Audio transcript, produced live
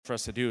for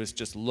us to do is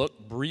just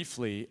look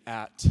briefly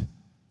at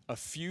a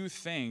few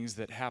things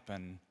that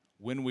happen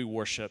when we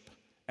worship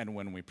and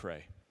when we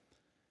pray.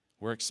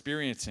 We're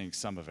experiencing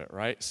some of it,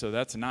 right? So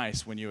that's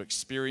nice when you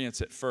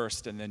experience it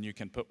first and then you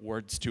can put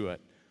words to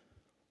it.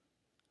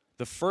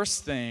 The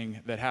first thing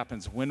that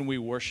happens when we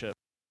worship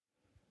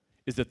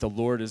is that the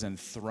Lord is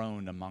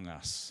enthroned among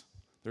us.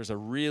 There's a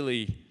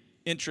really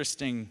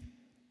interesting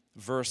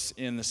verse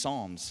in the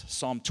Psalms,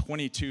 Psalm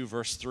 22,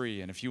 verse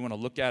 3. And if you want to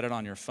look at it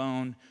on your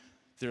phone,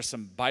 there's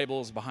some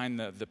Bibles behind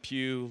the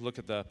pew. Look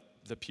at the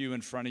pew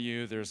in front of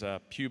you. There's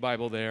a pew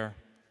Bible there.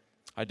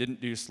 I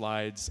didn't do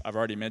slides. I've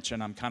already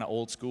mentioned I'm kind of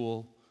old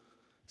school,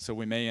 so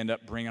we may end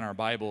up bringing our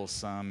Bibles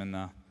some in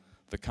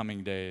the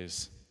coming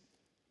days.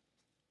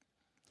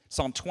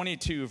 Psalm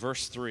 22,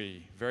 verse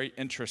 3, very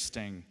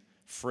interesting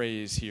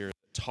phrase here. It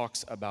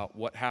talks about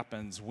what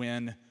happens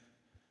when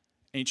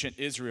ancient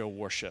Israel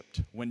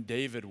worshiped, when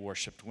David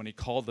worshiped, when he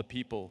called the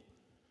people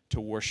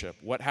to worship.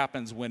 What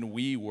happens when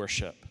we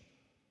worship?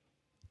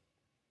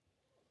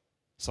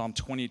 Psalm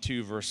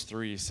 22, verse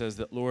 3 says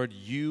that, Lord,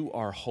 you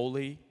are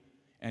holy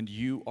and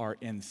you are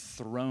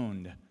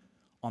enthroned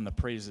on the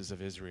praises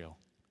of Israel.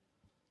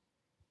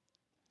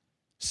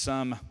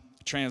 Some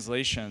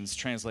translations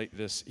translate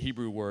this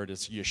Hebrew word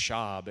as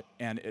yeshab,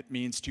 and it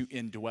means to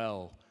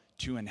indwell,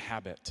 to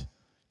inhabit,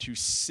 to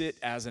sit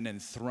as an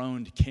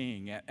enthroned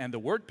king. And the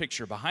word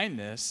picture behind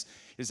this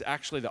is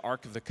actually the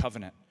Ark of the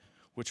Covenant,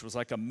 which was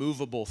like a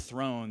movable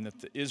throne that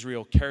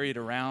Israel carried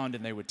around,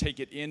 and they would take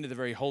it into the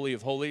very Holy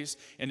of Holies,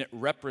 and it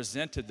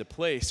represented the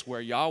place where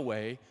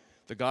Yahweh,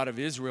 the God of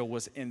Israel,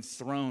 was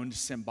enthroned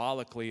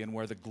symbolically and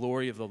where the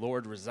glory of the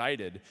Lord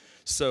resided.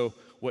 So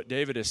what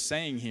David is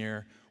saying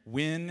here,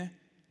 when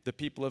the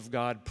people of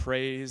God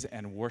praise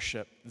and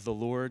worship, the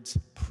Lord's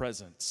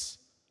presence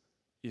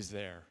is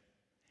there.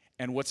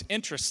 And what's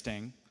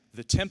interesting,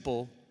 the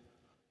temple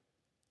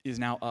is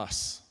now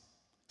us.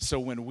 So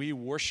when we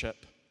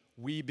worship,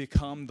 we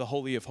become the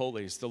Holy of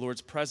Holies. The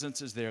Lord's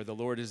presence is there. The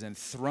Lord is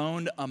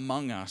enthroned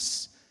among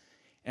us,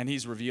 and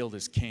he's revealed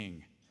as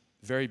king.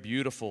 Very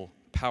beautiful,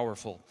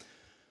 powerful.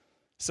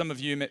 Some of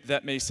you,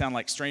 that may sound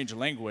like strange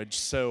language,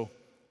 so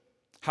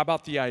how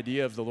about the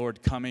idea of the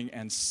Lord coming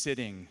and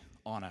sitting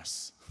on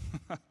us?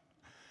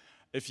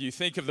 If you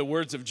think of the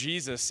words of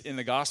Jesus in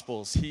the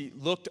Gospels, he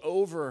looked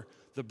over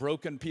the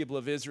broken people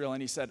of Israel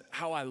and he said,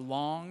 how I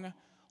long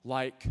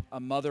like a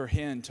mother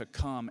hen to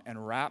come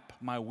and wrap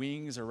my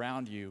wings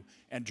around you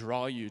and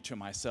draw you to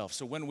myself.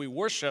 So when we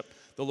worship,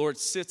 the Lord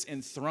sits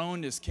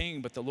enthroned as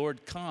king, but the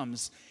Lord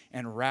comes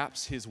and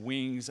wraps his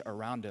wings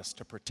around us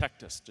to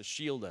protect us, to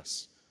shield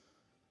us,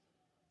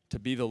 to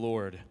be the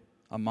Lord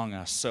among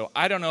us. So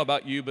I don't know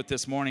about you, but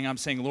this morning I'm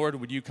saying, Lord,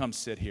 would you come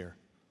sit here?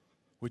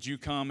 Would you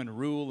come and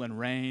rule and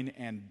reign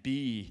and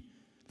be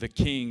the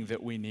king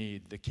that we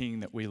need, the king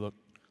that we look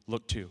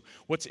to?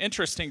 What's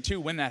interesting, too,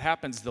 when that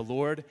happens, the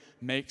Lord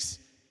makes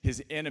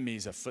his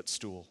enemies a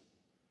footstool.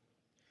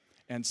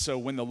 And so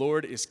when the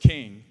Lord is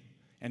king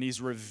and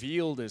he's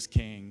revealed as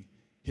king,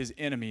 his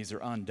enemies are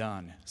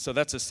undone. So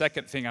that's the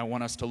second thing I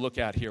want us to look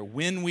at here.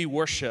 When we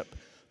worship,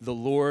 the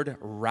Lord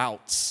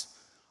routs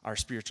our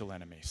spiritual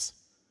enemies.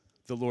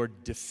 The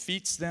Lord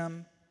defeats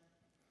them,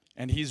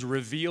 and he's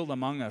revealed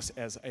among us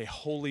as a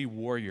holy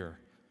warrior.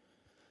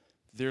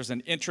 There's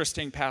an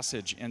interesting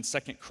passage in 2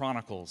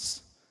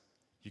 Chronicles.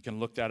 You can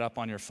look that up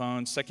on your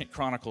phone. 2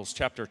 Chronicles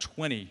chapter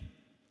 20.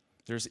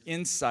 There's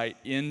insight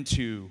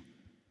into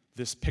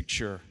this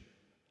picture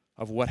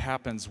of what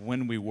happens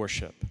when we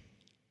worship.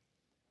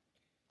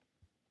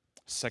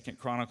 2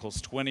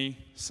 Chronicles 20.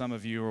 Some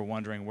of you are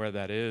wondering where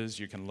that is.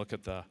 You can look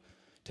at the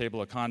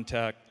table of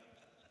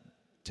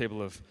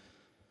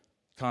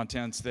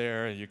contents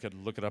there, and you could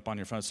look it up on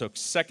your phone. So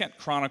 2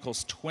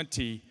 Chronicles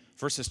 20,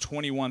 verses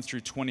 21 through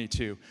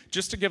 22.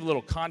 Just to give a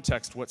little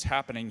context what's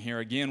happening here,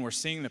 again, we're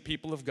seeing the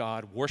people of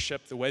God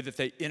worship, the way that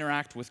they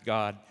interact with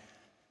God,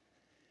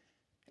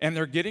 and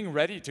they're getting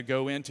ready to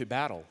go into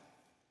battle.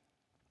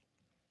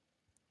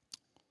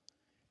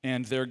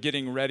 And they're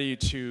getting ready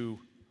to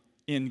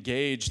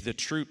engage the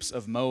troops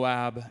of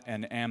Moab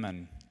and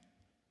Ammon.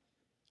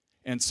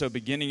 And so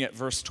beginning at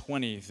verse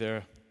 20,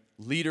 the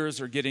leaders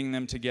are getting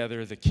them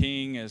together. The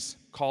king is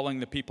calling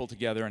the people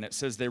together, and it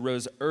says they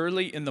rose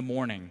early in the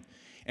morning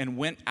and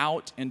went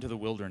out into the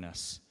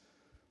wilderness.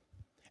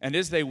 And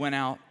as they went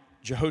out,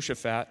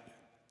 Jehoshaphat,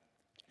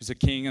 who's a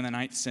king in the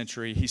 9th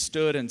century, he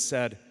stood and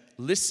said,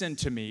 "Listen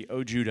to me,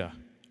 O Judah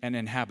and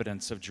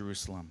inhabitants of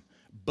Jerusalem.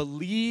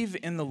 Believe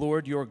in the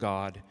Lord your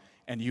God,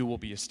 and you will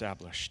be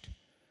established.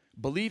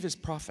 Believe his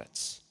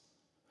prophets."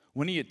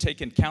 When he had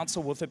taken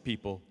counsel with the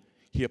people,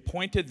 he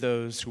appointed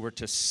those who were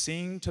to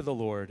sing to the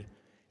Lord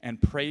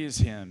and praise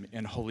him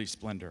in holy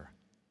splendor,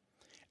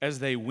 as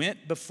they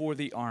went before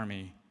the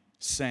army,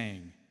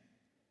 saying,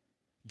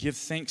 "Give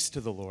thanks to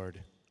the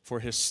Lord,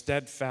 for his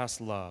steadfast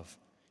love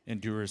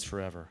endures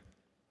forever."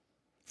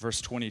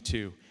 Verse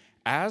 22,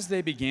 as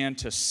they began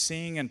to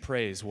sing and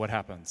praise, what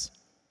happens?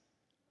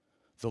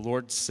 The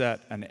Lord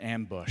set an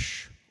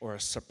ambush or a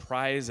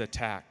surprise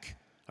attack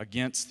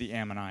against the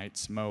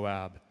Ammonites,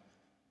 Moab,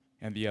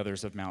 and the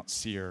others of Mount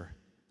Seir,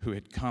 who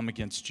had come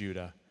against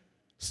Judah,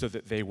 so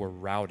that they were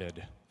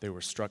routed. They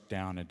were struck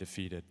down and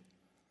defeated.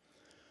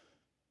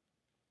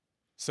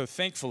 So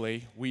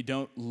thankfully, we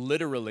don't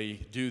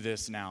literally do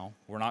this now.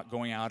 We're not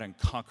going out and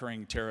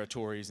conquering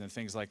territories and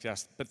things like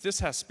that. But this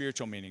has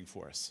spiritual meaning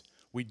for us.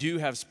 We do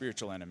have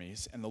spiritual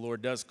enemies, and the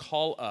Lord does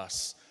call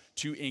us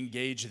to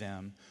engage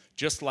them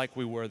just like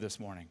we were this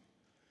morning.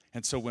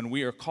 And so when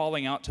we are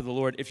calling out to the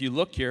Lord, if you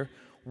look here,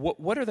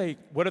 what are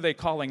they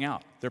calling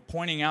out? They're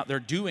pointing out, they're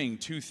doing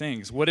two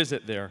things. What is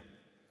it there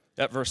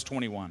at verse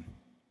 21?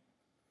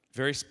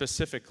 Very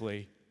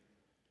specifically,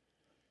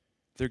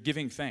 they're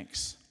giving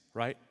thanks,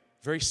 right?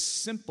 Very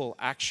simple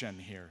action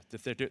here,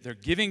 that they're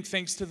giving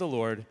thanks to the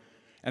Lord,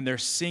 and they're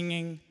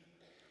singing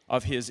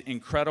of his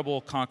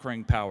incredible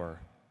conquering power.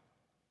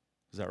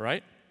 Is that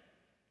right?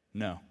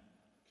 No.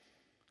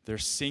 They're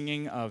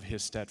singing of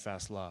his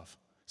steadfast love.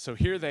 So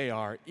here they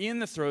are in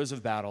the throes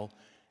of battle,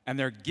 and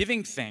they're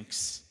giving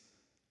thanks,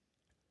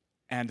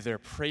 and they're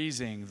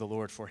praising the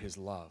Lord for his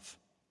love.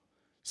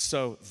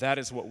 So that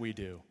is what we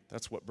do.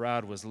 That's what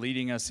Brad was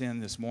leading us in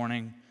this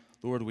morning.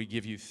 Lord, we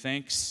give you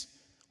thanks.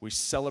 We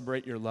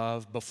celebrate your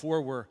love.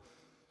 Before we're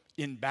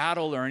in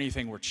battle or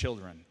anything, we're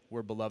children.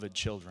 We're beloved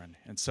children.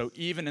 And so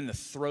even in the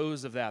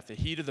throes of that, the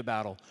heat of the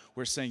battle,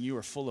 we're saying you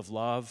are full of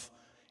love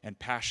and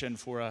passion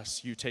for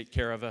us. You take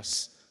care of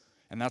us.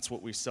 And that's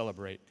what we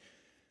celebrate.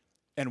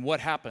 And what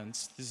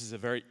happens, this is a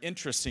very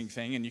interesting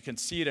thing, and you can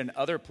see it in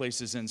other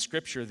places in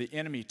Scripture, the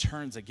enemy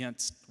turns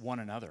against one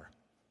another.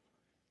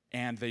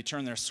 And they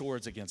turn their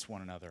swords against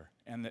one another.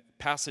 And the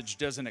passage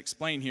doesn't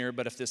explain here,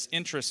 but if this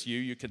interests you,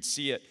 you could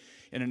see it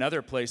in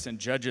another place in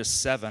Judges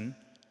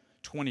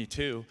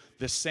 7:22.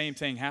 The same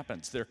thing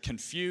happens. They're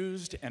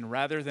confused, and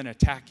rather than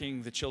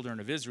attacking the children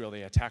of Israel,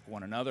 they attack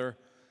one another,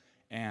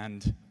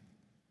 and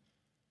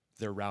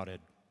they're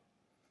routed.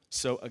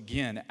 So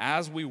again,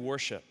 as we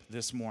worship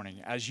this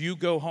morning, as you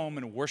go home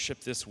and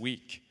worship this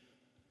week,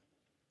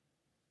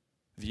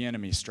 the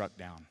enemy struck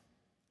down.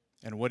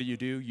 And what do?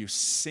 You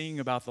sing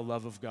about the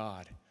love of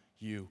God.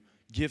 You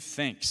give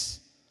thanks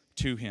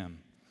to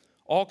him.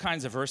 All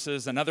kinds of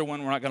verses. Another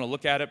one, we're not going to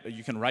look at it, but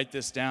you can write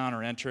this down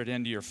or enter it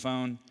into your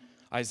phone.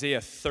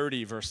 Isaiah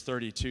 30, verse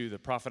 32, the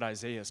prophet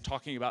Isaiah is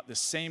talking about the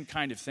same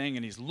kind of thing,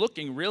 and he's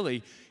looking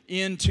really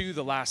into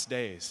the last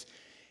days.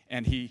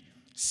 And he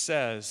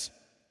says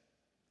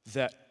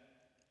that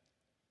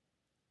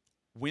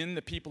when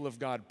the people of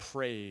God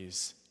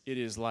praise, it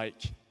is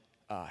like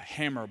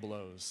hammer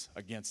blows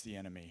against the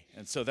enemy.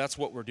 And so that's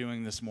what we're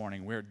doing this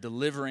morning. We're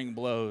delivering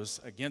blows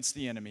against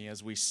the enemy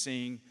as we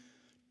sing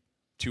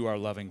to our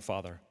loving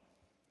Father.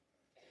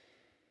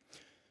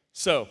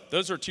 So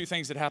those are two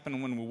things that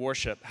happen when we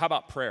worship. How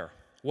about prayer?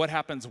 What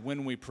happens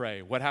when we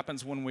pray? What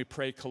happens when we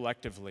pray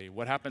collectively?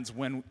 What happens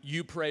when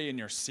you pray in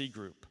your C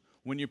group?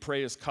 When you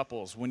pray as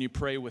couples? When you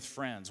pray with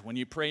friends? When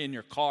you pray in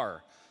your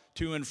car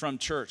to and from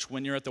church?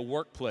 When you're at the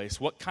workplace?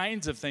 What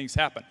kinds of things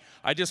happen?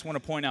 I just want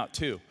to point out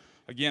too,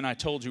 again, I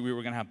told you we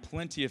were going to have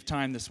plenty of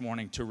time this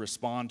morning to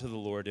respond to the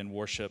Lord in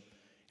worship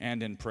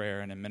and in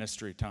prayer and in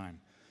ministry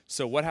time.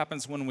 So what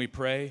happens when we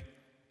pray?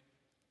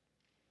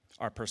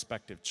 Our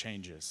perspective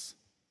changes.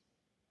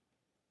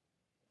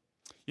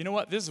 You know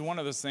what? This is one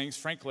of those things,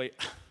 frankly,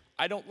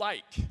 I don't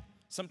like.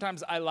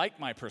 Sometimes I like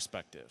my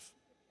perspective.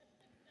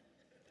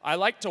 I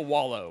like to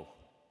wallow.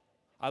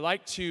 I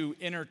like to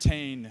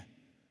entertain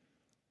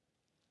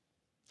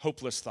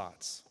hopeless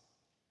thoughts.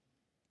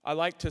 I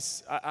like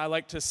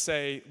to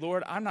say,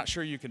 Lord, I'm not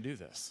sure you can do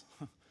this.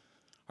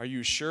 Are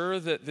you sure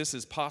that this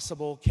is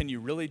possible? Can you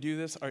really do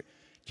this?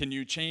 Can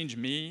you change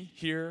me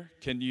here?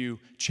 Can you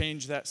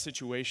change that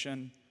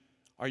situation?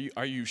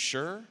 Are you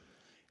sure?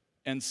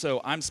 And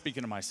so I'm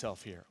speaking to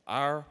myself here.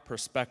 Our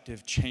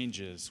perspective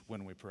changes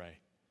when we pray.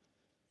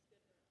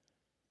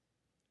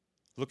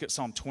 Look at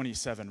Psalm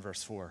 27,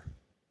 verse 4.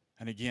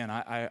 And again,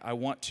 I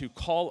want to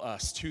call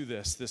us to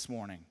this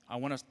morning. I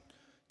want us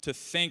to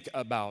think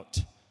about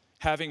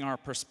having our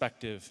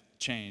perspective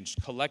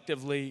changed,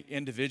 collectively,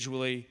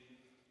 individually.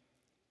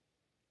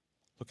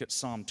 Look at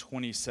Psalm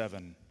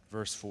 27,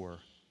 verse 4.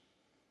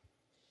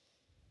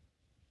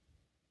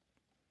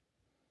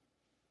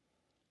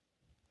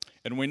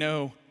 And we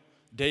know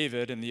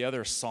David and the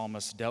other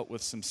psalmists dealt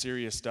with some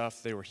serious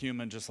stuff. They were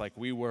human just like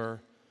we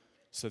were.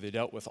 So they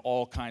dealt with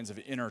all kinds of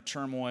inner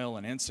turmoil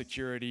and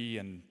insecurity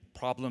and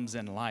problems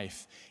in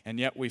life. And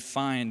yet we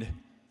find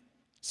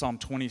Psalm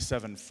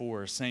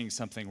 27:4 saying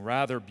something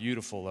rather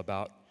beautiful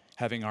about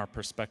having our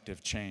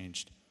perspective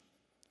changed.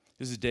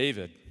 This is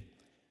David.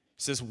 He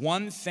says,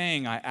 "One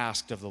thing I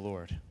asked of the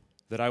Lord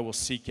that I will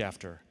seek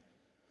after,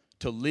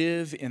 to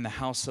live in the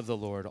house of the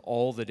Lord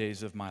all the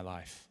days of my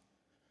life,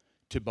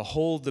 to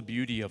behold the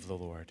beauty of the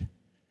Lord,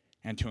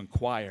 and to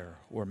inquire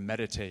or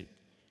meditate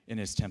in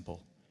his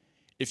temple."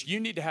 If you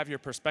need to have your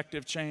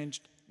perspective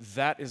changed,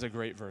 that is a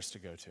great verse to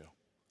go to.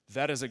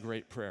 That is a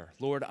great prayer.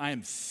 Lord, I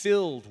am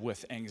filled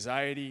with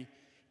anxiety,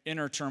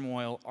 inner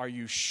turmoil. Are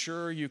you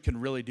sure you can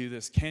really do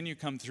this? Can you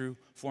come through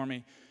for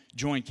me?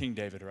 Join King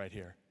David right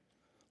here.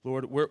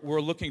 Lord,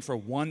 we're looking for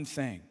one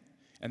thing,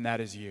 and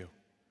that is you.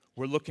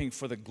 We're looking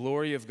for the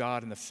glory of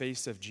God in the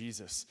face of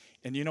Jesus.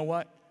 And you know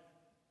what?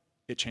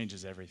 It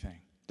changes everything,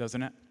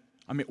 doesn't it?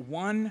 I mean,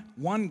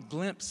 one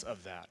glimpse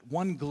of that,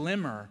 one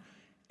glimmer,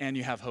 and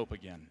you have hope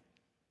again.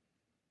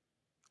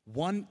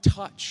 One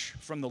touch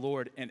from the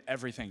Lord and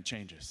everything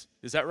changes.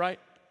 Is that right?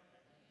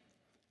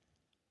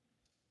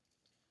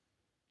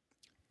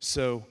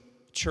 So,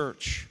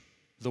 church,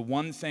 the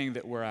one thing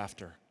that we're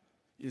after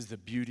is the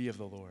beauty of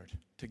the Lord,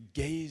 to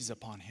gaze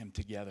upon him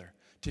together,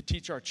 to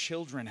teach our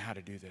children how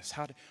to do this,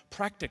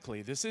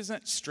 practically. This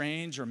isn't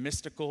strange or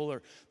mystical,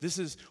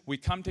 we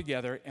come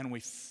together and we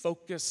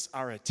focus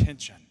our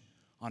attention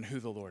on who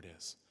the Lord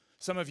is.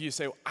 Some of you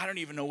say, well, I don't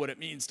even know what it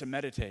means to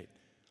meditate.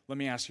 Let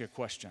me ask you a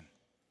question.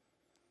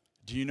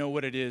 Do you know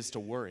what it is to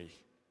worry?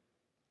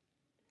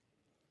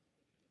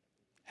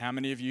 How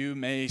many of you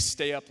may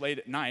stay up late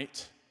at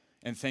night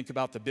and think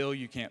about the bill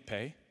you can't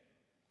pay?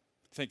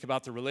 Think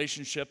about the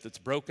relationship that's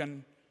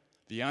broken,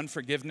 the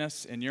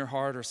unforgiveness in your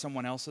heart or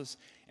someone else's,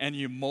 and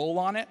you mull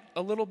on it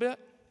a little bit?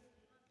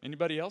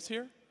 Anybody else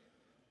here?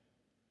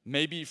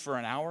 Maybe for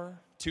an hour,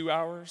 2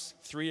 hours,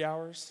 3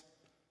 hours.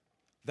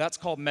 That's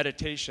called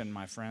meditation,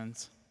 my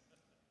friends.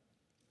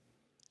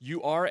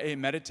 You are a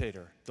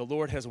meditator. The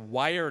Lord has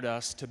wired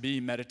us to be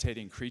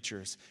meditating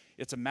creatures.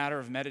 It's a matter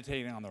of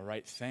meditating on the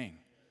right thing,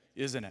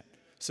 isn't it?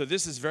 So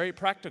this is very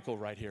practical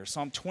right here.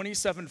 Psalm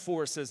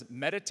 27:4 says,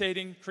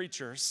 meditating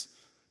creatures,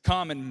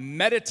 come and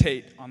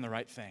meditate on the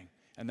right thing.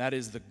 And that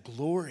is the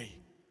glory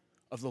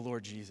of the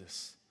Lord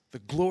Jesus, the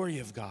glory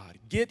of God.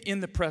 Get in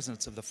the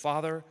presence of the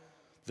Father,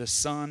 the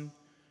Son,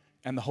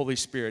 and the Holy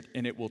Spirit,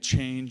 and it will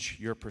change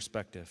your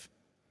perspective.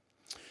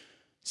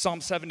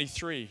 Psalm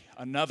 73,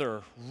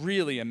 another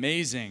really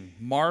amazing,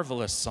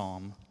 marvelous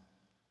psalm.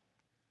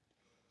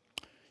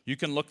 You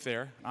can look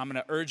there. I'm going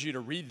to urge you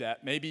to read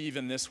that, maybe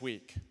even this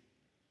week. You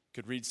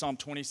could read Psalm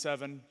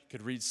 27, you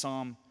could read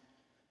Psalm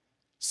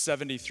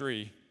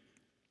 73.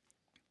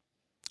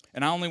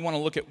 And I only want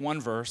to look at one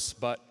verse,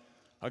 but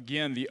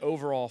again, the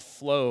overall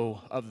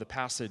flow of the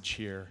passage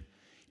here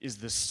is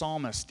the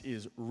psalmist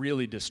is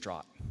really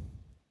distraught.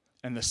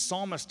 And the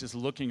psalmist is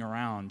looking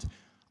around.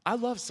 I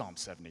love Psalm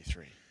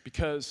 73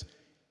 because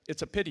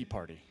it's a pity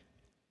party.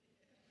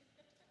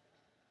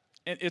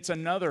 And it's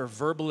another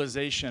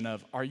verbalization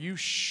of, are you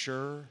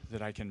sure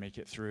that I can make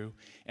it through?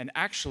 And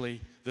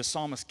actually, the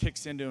psalmist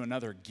kicks into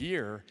another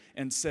gear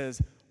and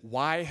says,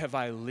 why have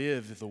I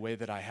lived the way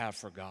that I have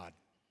for God?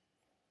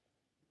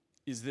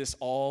 Is this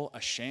all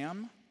a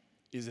sham?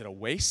 Is it a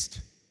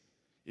waste?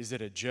 Is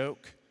it a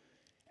joke?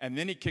 And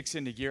then he kicks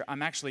into gear,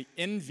 I'm actually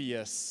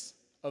envious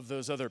of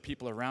those other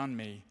people around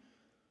me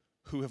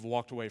who have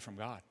walked away from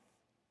God,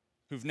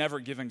 who've never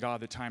given God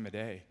the time of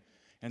day.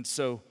 And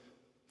so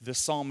the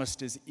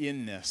psalmist is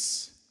in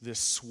this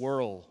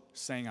swirl,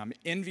 saying, I'm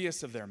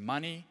envious of their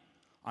money.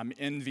 I'm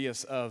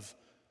envious of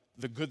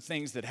the good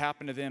things that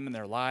happen to them in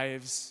their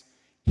lives.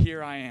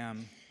 Here I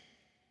am.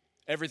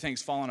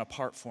 Everything's fallen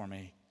apart for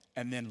me.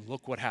 And then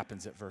look what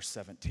happens at verse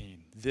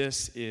 17.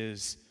 This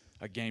is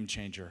a game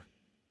changer.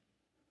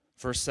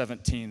 Verse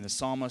 17, the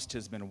psalmist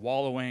has been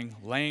wallowing,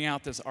 laying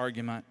out this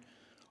argument.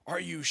 Are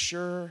you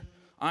sure?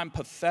 I'm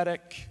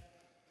pathetic.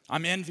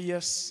 I'm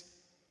envious.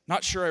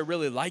 Not sure I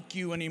really like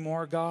you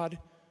anymore, God.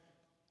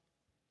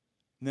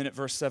 And then at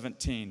verse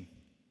 17,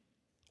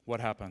 what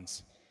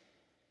happens?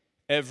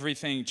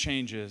 Everything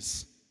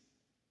changes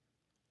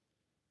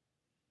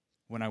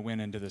when I went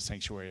into the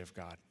sanctuary of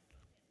God.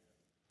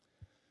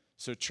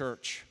 So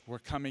church, we're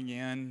coming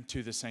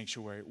into the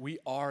sanctuary. We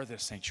are the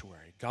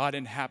sanctuary. God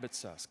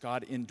inhabits us.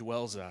 God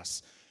indwells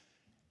us.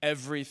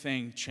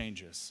 Everything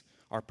changes.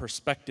 Our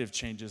perspective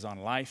changes on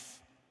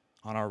life,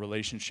 on our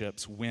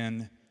relationships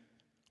when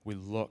we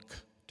look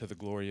to the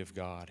glory of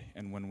God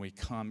and when we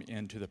come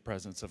into the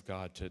presence of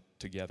God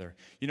together.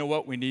 You know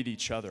what? We need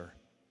each other,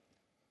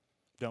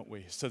 don't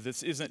we? So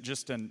this isn't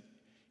just an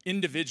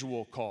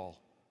individual call.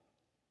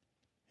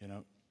 You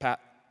know, Pat,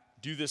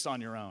 do this on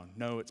your own.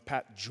 No, it's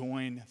Pat,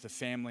 join the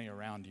family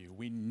around you.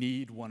 We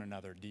need one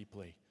another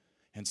deeply.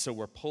 And so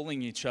we're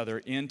pulling each other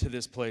into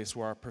this place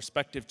where our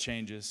perspective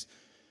changes.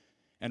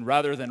 And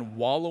rather than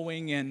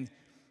wallowing in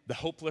the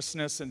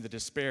hopelessness and the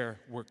despair,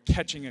 we're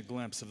catching a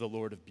glimpse of the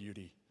Lord of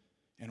beauty.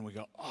 And we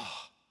go,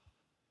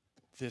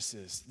 this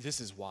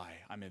is why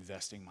I'm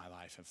investing my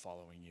life in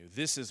following you.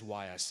 This is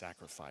why I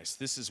sacrifice.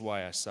 This is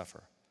why I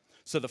suffer.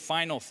 So the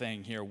final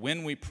thing here,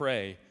 when we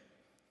pray,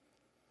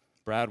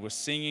 Brad was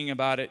singing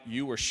about it,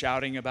 you were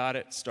shouting about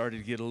it, started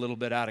to get a little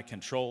bit out of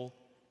control,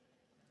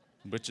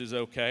 which is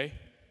okay.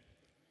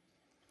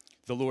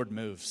 The Lord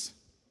moves.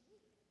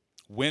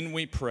 When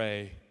we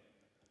pray,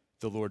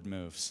 the Lord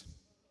moves.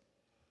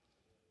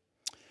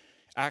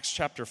 Acts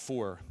chapter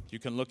 4, you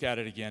can look at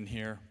it again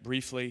here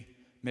briefly.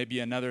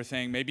 Maybe another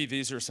thing, maybe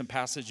these are some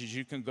passages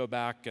you can go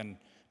back and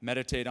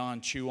meditate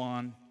on, chew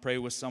on, pray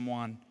with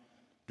someone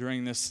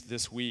during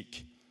this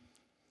week.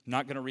 I'm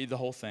not going to read the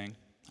whole thing.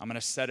 I'm going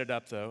to set it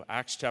up, though.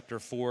 Acts chapter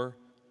 4,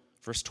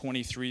 verse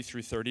 23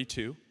 through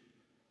 32.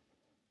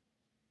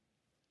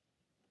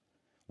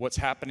 what's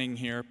happening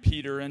here,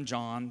 Peter and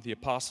John, the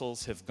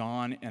apostles, have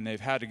gone and they've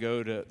had to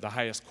go to the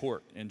highest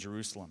court in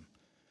Jerusalem.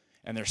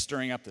 And they're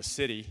stirring up the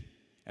city,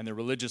 and the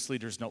religious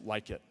leaders don't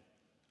like it.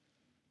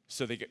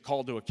 So they get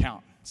called to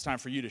account. It's time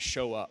for you to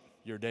show up,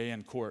 your day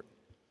in court.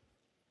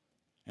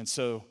 And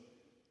so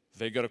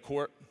they go to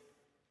court,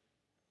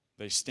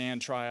 they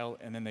stand trial,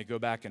 and then they go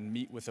back and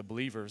meet with the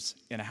believers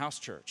in a house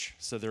church.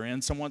 So they're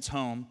in someone's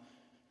home,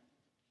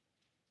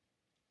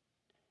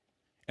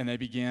 and they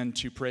begin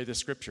to pray the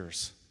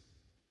scriptures.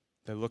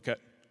 They look at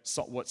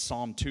what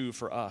Psalm 2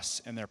 for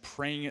us, and they're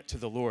praying it to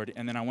the Lord.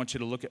 And then I want you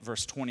to look at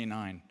verse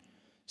 29.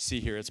 See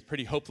here, it's a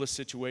pretty hopeless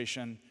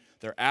situation.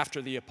 They're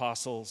after the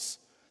apostles.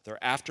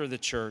 They're after the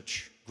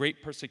church.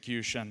 Great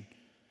persecution.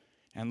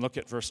 And look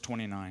at verse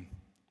 29.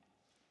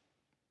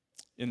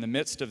 In the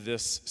midst of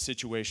this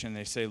situation,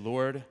 they say,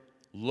 Lord,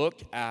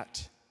 look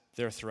at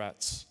their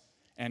threats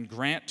and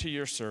grant to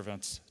your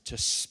servants to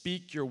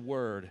speak your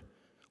word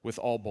with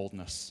all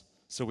boldness.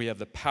 So we have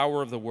the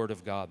power of the word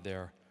of God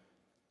there.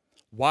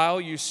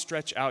 While you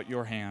stretch out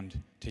your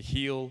hand to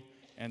heal,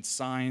 and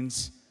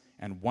signs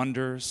and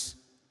wonders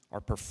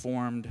are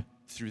performed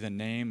through the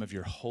name of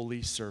your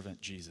holy servant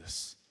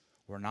Jesus.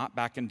 We're not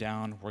backing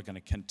down. We're going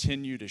to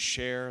continue to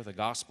share the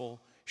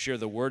gospel, share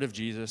the word of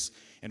Jesus,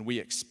 and we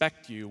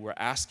expect you, we're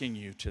asking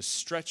you to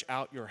stretch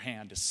out your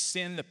hand, to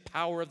send the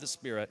power of the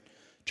Spirit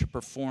to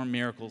perform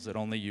miracles that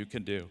only you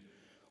can do.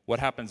 What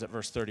happens at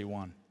verse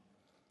 31?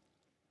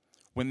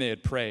 When they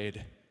had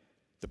prayed,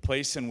 the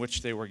place in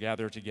which they were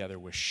gathered together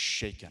was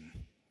shaken.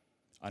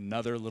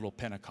 Another little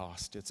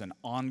Pentecost. It's an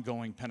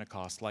ongoing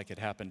Pentecost like it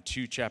happened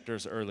 2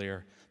 chapters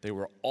earlier. They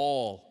were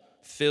all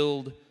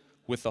filled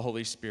with the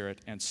Holy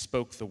Spirit and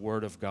spoke the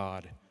word of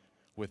God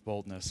with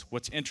boldness.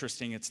 What's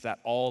interesting, it's that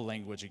all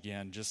language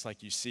again, just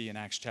like you see in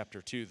Acts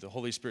chapter 2. The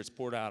Holy Spirit's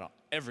poured out on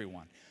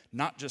everyone,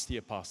 not just the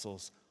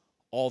apostles,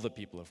 all the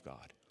people of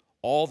God,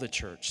 all the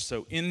church.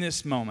 So in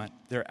this moment,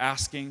 they're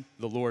asking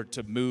the Lord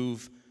to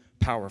move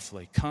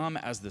powerfully. Come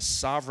as the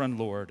sovereign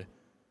Lord,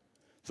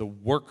 the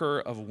worker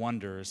of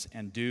wonders,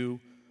 and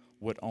do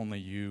what only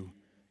you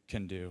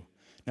can do.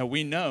 Now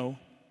we know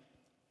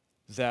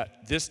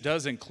that this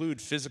does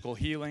include physical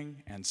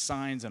healing and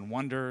signs and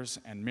wonders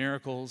and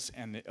miracles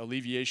and the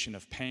alleviation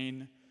of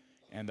pain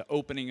and the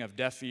opening of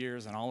deaf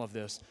ears and all of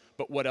this.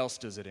 But what else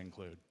does it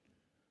include?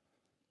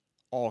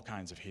 All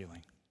kinds of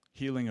healing.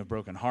 Healing of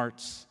broken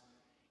hearts,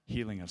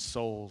 healing of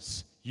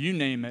souls. You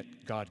name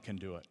it, God can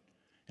do it.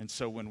 And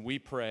so when we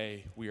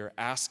pray, we are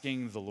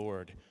asking the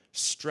Lord,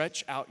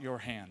 stretch out your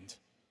hand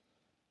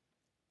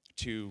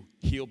to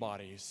heal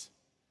bodies,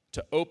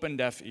 to open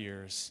deaf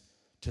ears,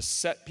 to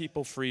set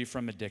people free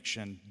from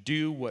addiction.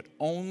 Do what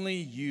only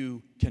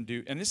you can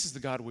do. And this is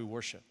the God we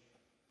worship.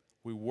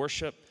 We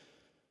worship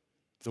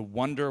the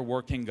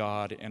wonder-working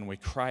God, and we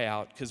cry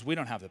out, because we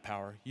don't have the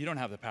power. You don't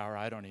have the power.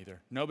 I don't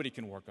either. Nobody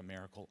can work a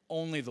miracle.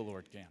 Only the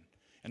Lord can.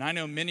 And I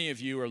know many of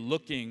you are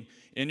looking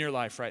in your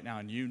life right now,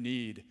 and you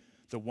need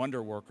the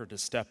wonder worker to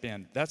step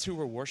in. That's who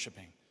we're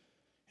worshiping.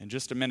 In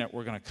just a minute,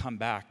 we're going to come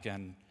back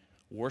and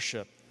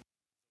worship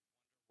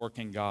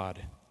working God.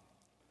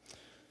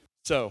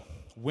 So,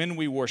 when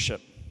we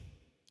worship,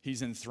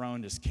 he's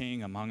enthroned as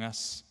king among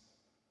us.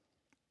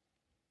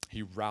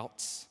 He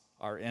routs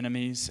our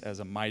enemies as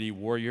a mighty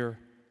warrior.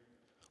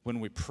 When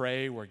we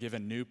pray, we're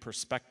given new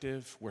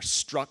perspective. We're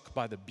struck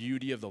by the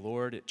beauty of the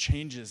Lord. It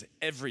changes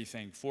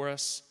everything for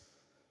us.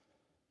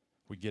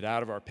 We get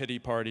out of our pity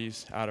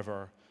parties, out of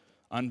our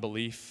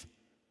unbelief.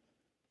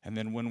 And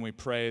then when we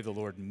pray, the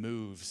Lord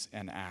moves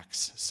and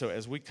acts. So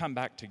as we come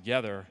back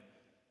together,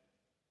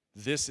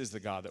 this is the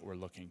God that we're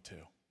looking to,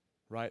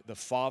 right? The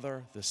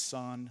Father, the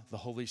Son, the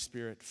Holy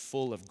Spirit,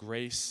 full of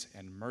grace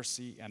and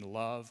mercy and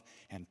love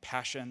and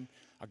passion.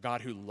 A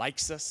God who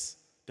likes us,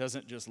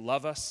 doesn't just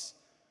love us,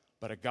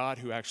 but a God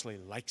who actually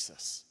likes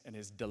us and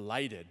is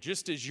delighted.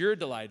 Just as you're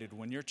delighted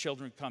when your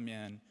children come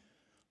in,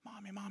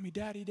 mommy, mommy,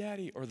 daddy,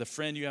 daddy, or the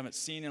friend you haven't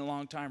seen in a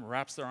long time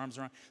wraps their arms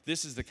around.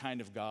 This is the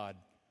kind of God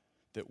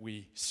that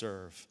we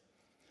serve.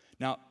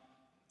 Now,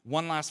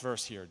 one last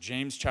verse here,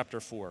 James chapter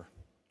 4.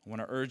 I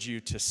want to urge you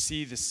to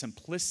see the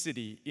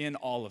simplicity in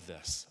all of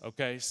this,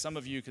 okay? Some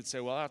of you could say,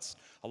 well, that's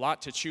a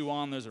lot to chew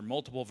on. Those are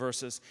multiple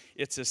verses.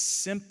 It's as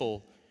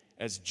simple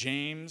as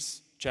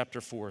James chapter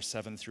 4,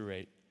 7 through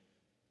 8.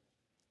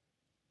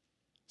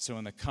 So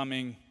in the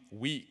coming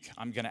week,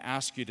 I'm going to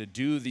ask you to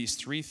do these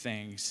 3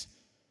 things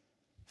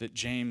that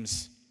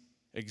James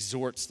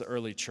exhorts the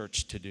early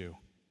church to do.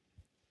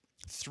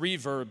 3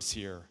 verbs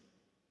here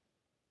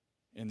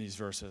in these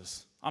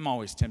verses. I'm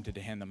always tempted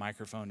to hand the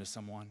microphone to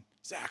someone.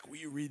 Zach, will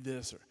you read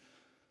this? Or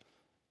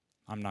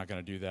I'm not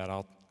going to do that.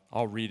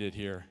 I'll read it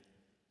here.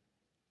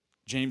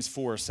 James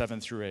 4,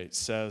 7 through 8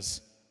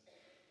 says,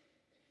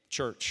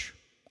 church,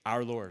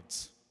 our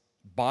Lord's,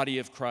 body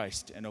of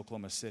Christ in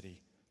Oklahoma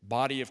City,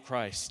 body of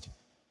Christ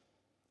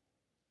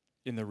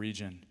in the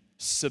region,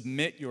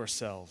 submit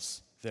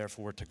yourselves,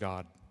 therefore, to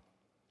God.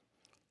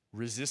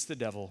 Resist the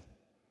devil,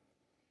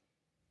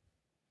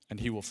 and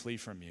he will flee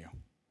from you.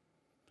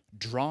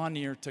 Draw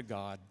near to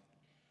God,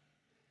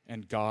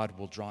 and God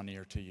will draw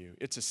near to you.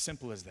 It's as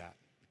simple as that.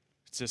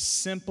 It's as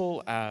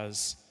simple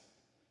as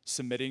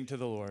submitting to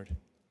the Lord.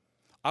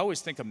 I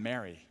always think of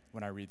Mary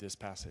when I read this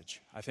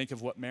passage. I think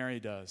of what Mary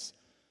does.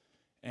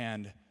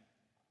 And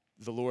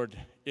the Lord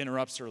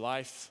interrupts her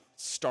life,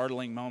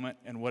 startling moment,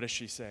 and what does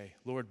she say?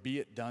 Lord, be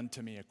it done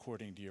to me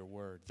according to your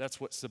word. That's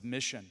what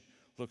submission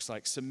looks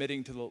like.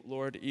 Submitting to the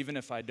Lord, even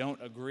if I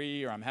don't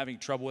agree or I'm having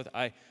trouble with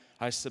it,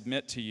 I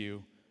submit to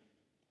you.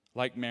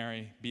 Like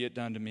Mary, be it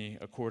done to me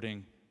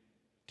according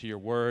to your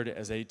word,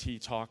 as A.T.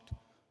 talked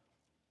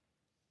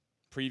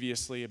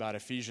previously about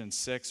Ephesians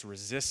 6,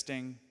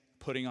 resisting,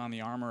 putting on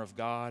the armor of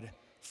God,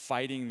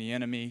 fighting the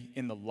enemy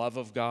in the love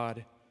of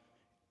God,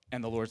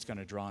 and the Lord's going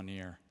to draw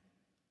near.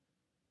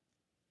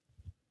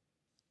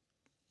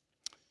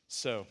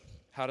 So,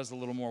 how does a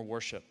little more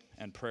worship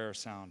and prayer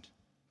sound?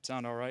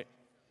 Sound all right?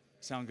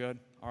 Sound good?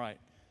 All right.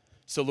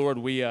 So, Lord,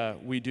 we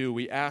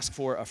ask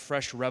for a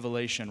fresh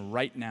revelation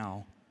right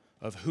now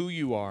of who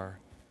you are,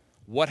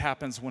 what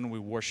happens when we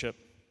worship,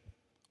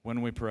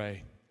 when we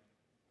pray.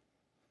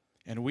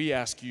 And we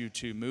ask you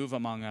to move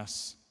among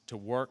us, to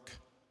work,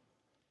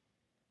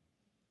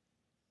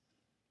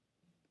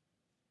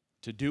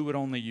 to do what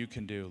only you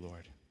can do,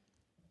 Lord.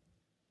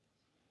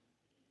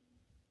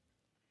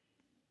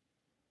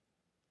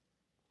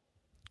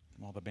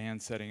 While the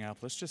band's setting up,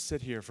 let's just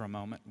sit here for a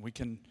moment. We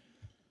can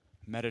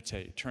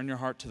meditate. Turn your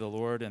heart to the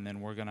Lord, and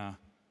then we're going to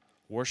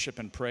worship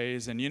and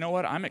praise. And you know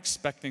what? I'm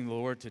expecting the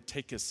Lord to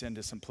take us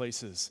into some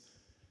places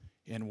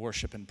in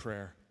worship and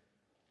prayer.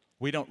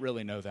 We don't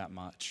really know that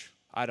much.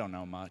 I don't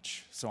know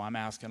much. So I'm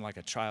asking like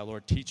a child,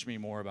 Lord, teach me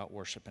more about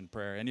worship and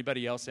prayer.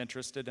 Anybody else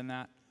interested in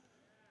that?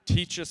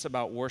 Teach us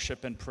about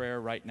worship and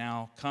prayer right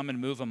now. Come and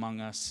move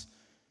among us.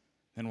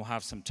 Then we'll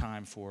have some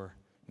time for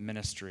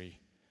ministry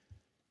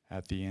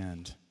at the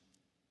end.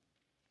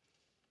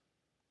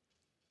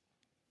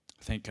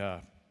 I think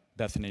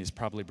Bethany's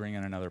probably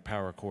bringing another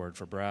power cord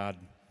for Brad.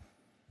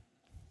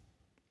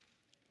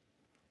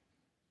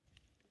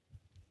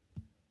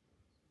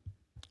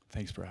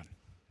 Thanks, Brad.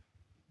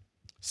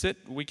 Sit.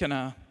 We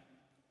can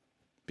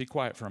be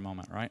quiet for a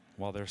moment, right,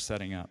 while they're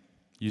setting up.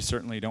 You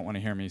certainly don't want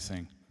to hear me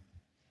sing.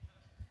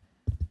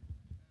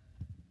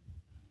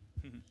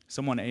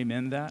 Someone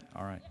amen that?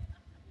 All right.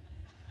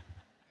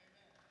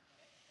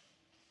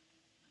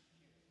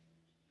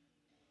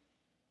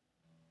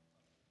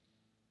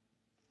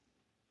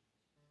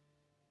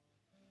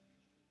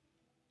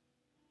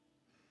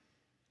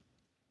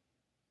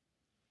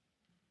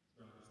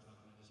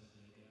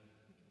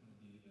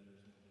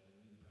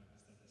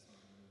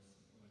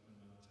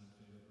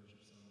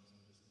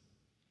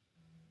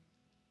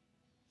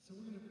 So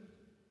we're going to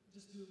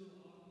just do a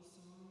little audible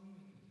song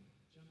and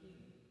jump in.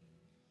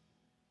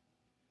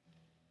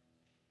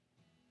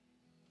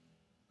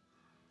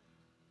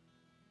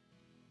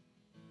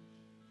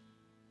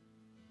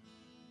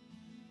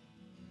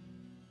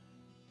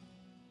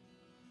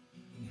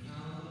 And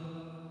how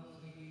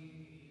lovely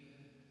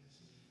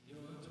is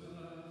your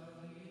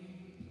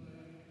dwelling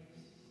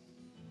place,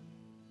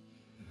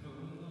 O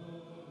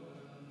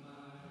Lord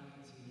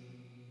Almighty,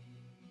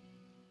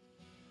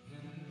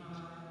 and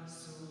my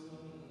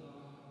soul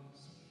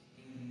longs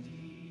and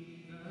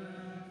even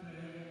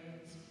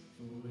faints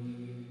for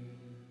you.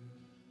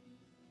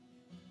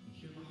 And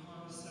hear my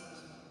heart is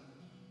satisfied,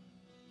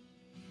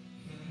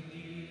 and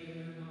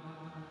hear my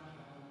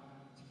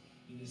heart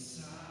is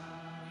satisfied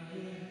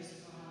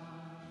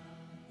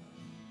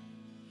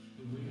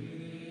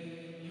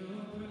within your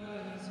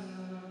presence,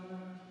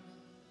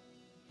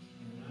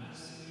 and I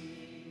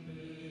sleep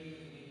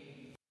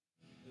beneath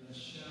the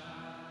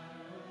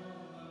shadow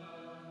of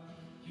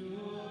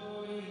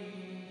your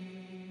wings.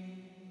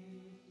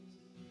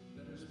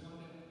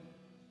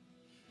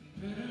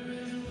 Better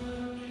is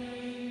one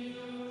day,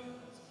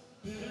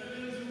 better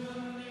is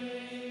one day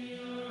in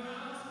your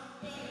house,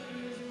 better is one day in your house, better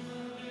is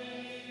one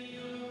day in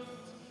your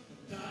house,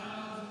 than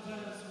thousands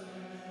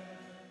elsewhere.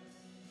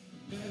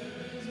 Better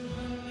is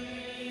one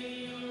day in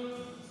your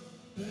house,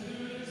 better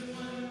is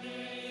one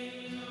day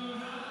in your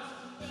house,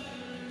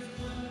 better is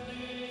one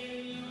day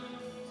in your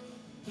house,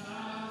 than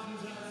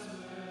thousands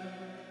elsewhere,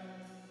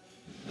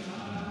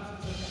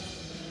 thousands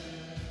elsewhere.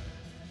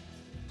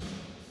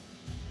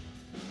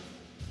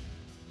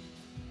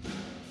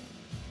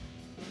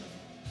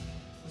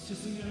 Let's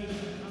just sing it again.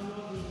 How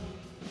lovely,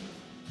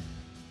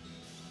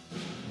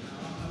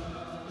 how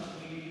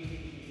lovely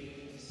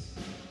is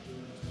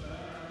your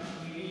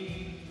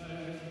dwelling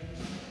place,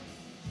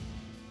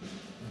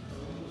 O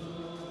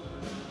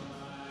Lord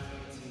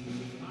Almighty.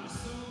 My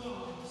soul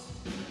longs,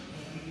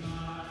 and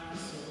my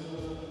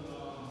soul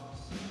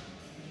longs,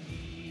 and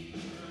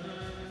even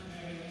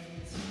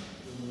faints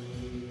for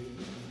you.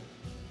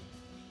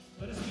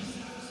 Let us be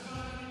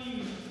satisfied in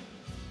you.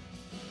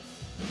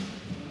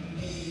 And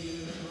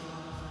hear my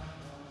heart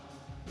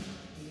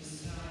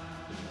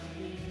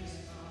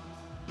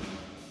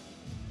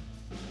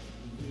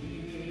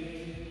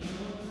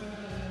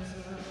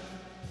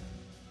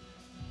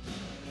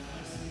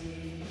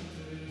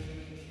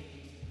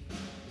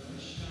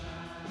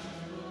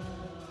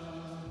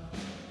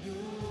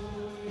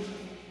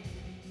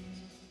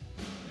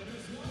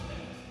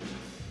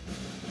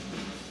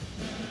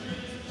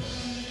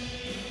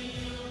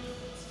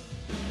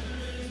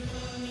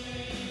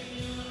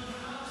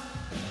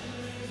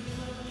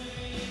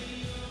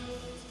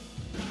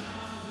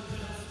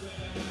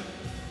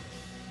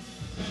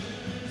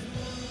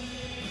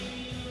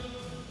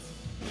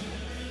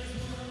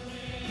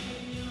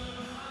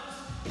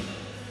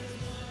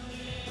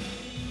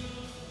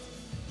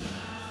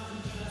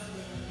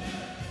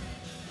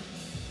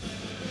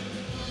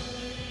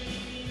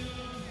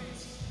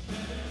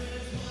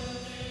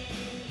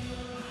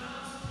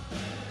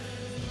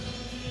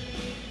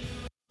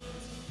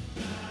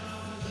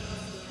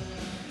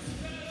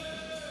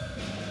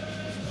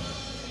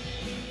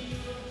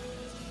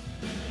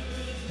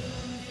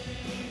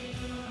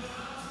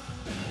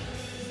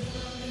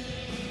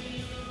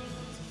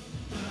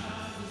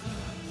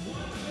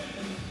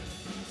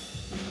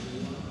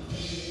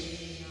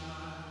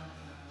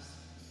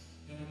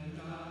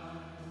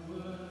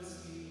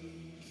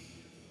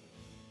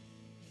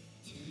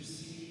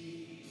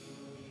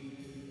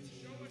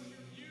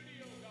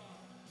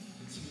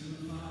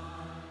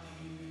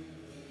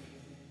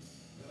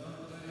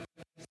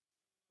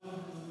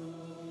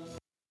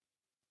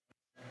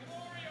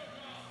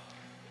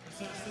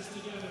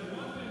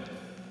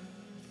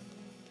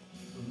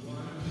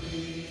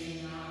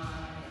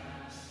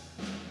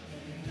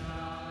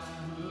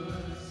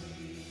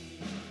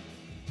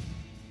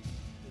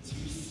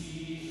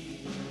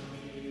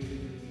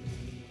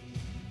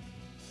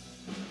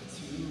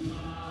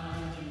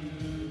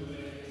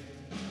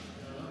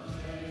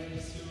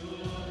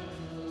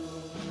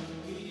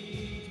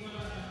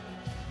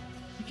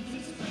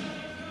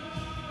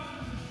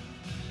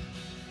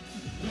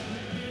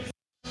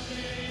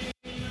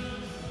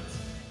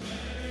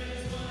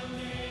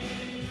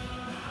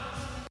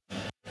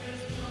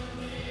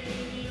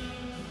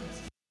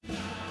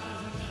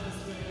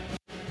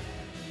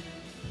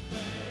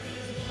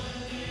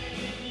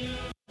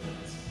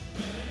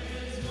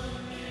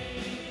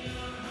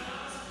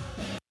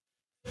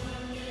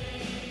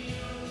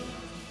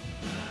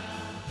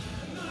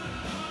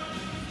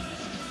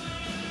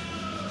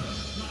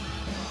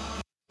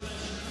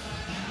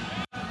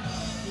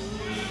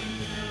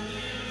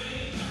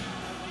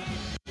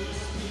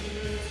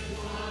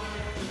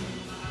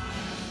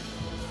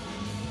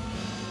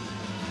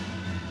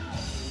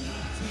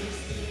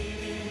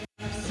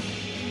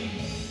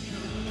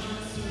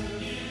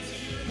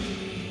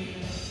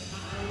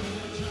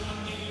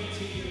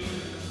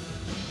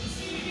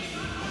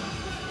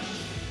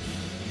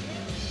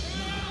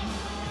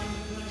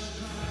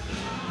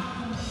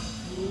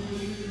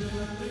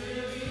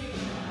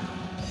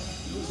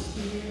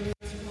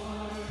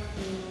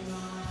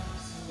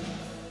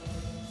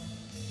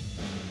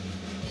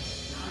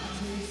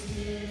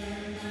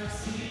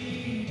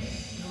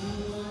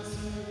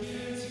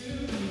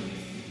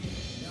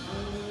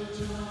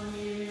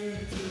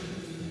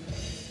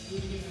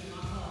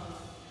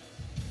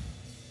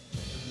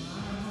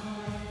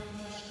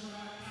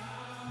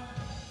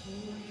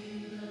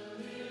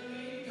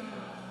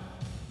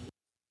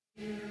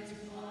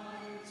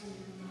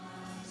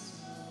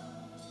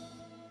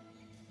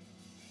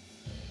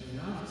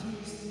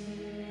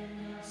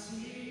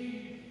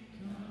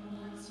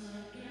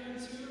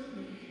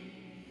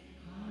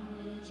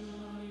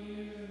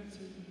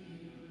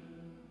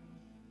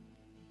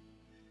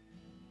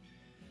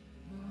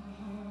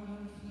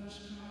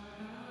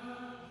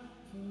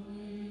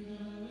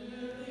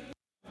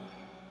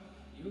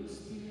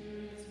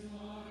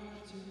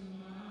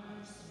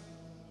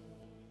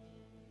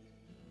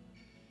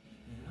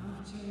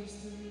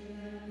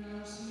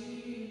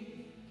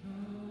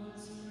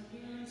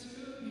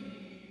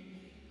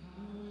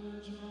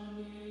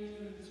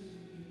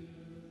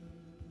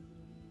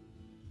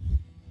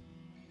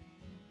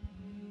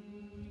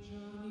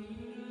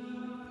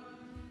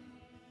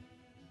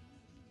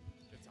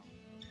It's on.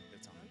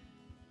 It's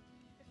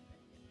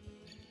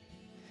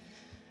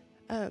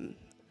on.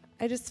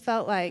 I just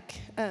felt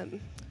like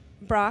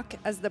Brock,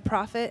 as the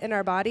prophet in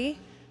our body,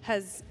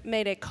 has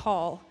made a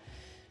call.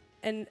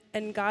 And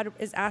God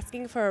is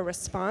asking for a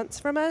response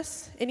from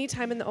us.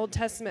 Anytime in the Old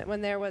Testament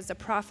when there was a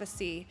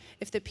prophecy,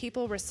 if the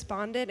people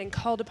responded and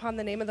called upon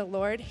the name of the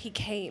Lord, he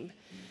came.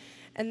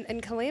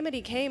 And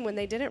calamity came when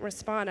they didn't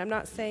respond. I'm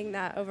not saying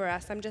that over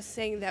us. I'm just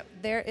saying that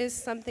there is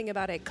something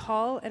about a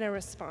call and a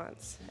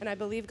response. And I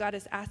believe God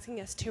is asking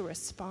us to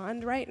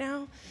respond right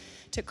now,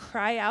 to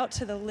cry out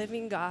to the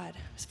living God,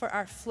 for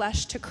our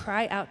flesh to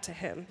cry out to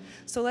him.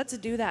 So let's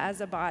do that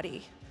as a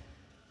body.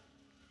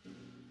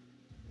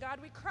 God,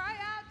 we cry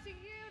out to you,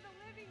 the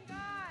living God.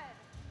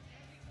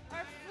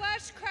 Our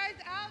flesh cries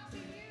out to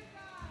you,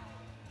 God.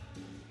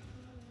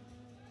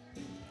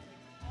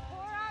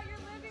 Pour out your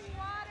living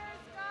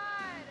waters,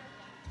 God.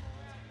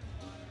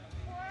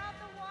 Pour out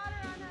the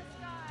water on us,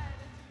 God.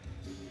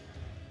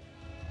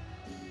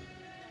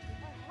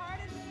 Our heart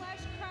and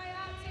flesh cry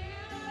out to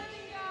you, the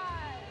living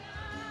God.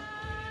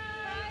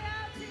 Cry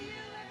out to you,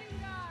 living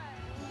God.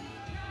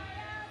 Cry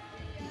out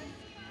to you.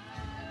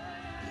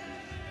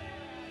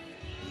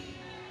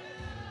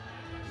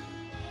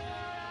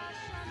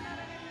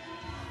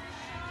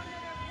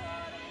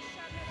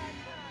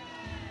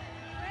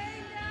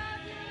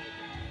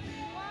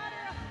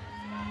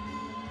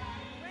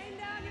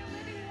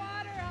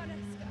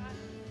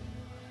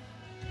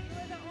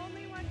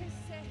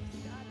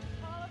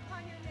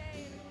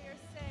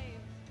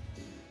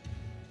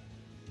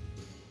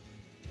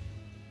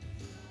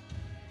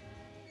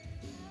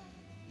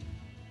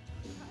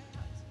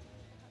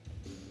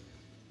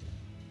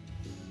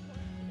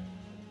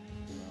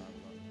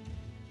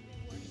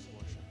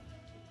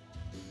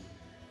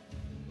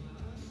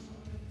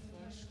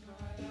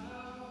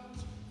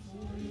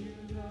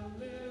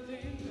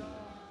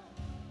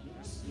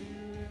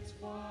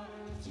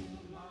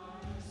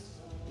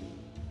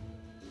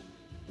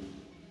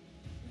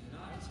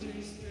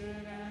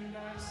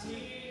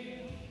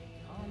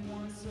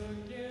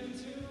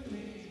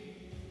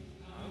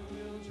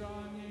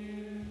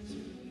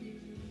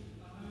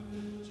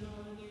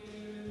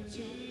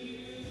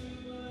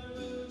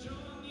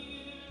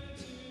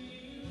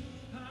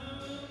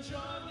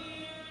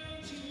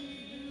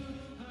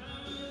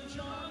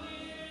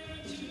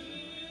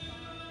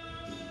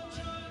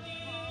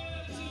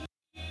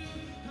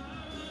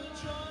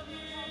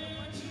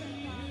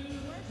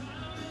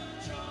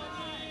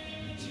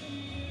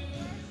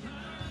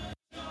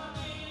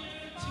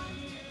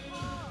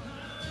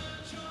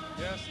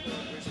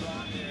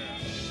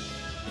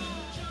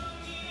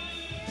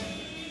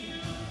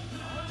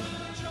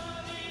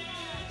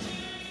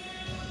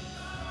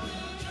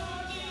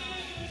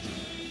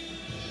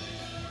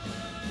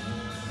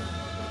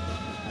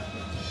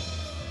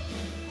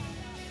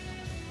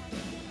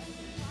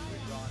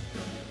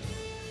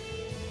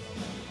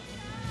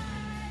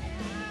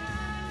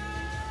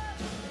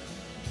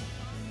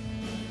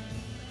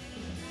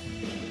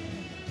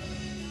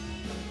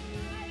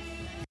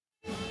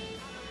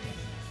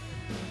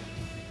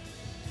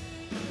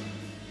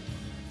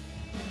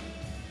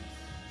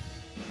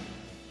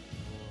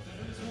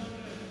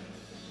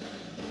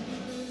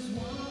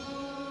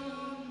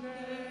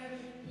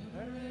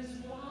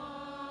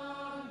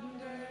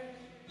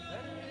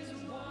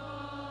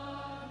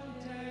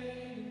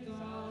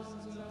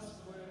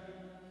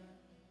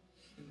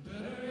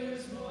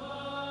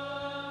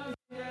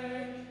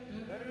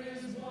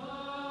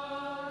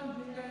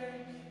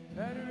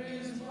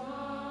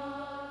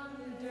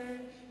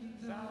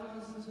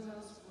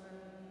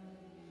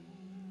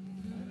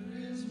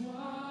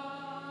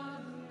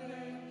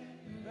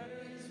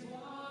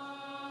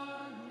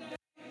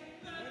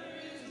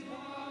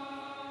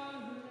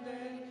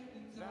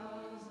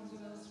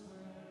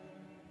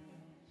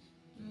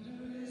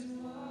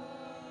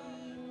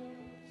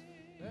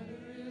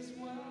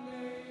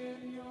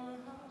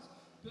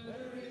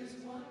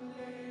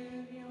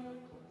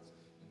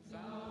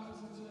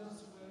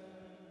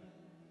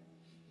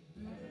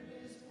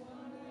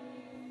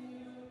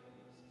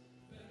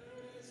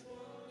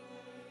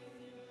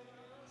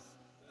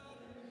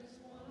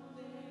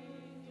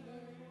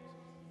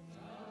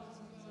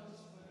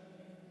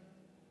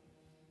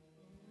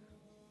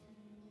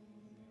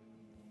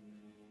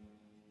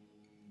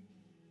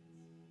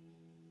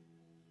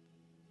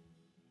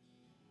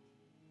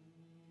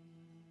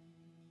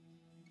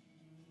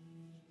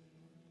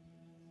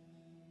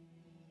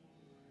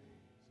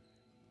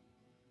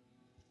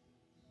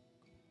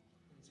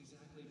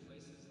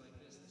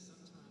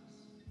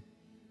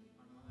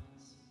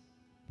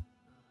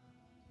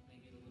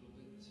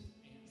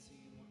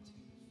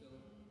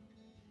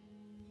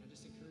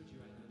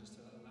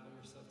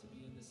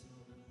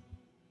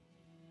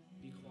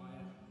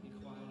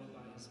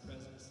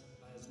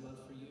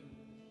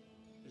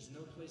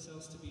 place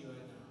else to be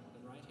right now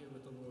than right here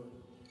with the Lord.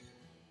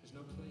 There's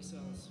no place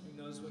else. Who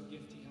knows what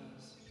gift he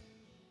has?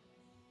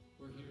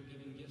 We're here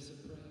giving gifts of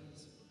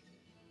praise,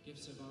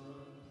 gifts of our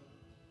own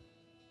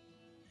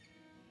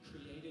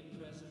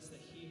created presence that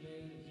he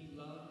made and he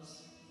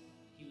loves,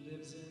 he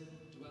lives in,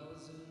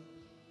 dwells in.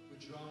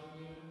 We're drawing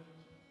near.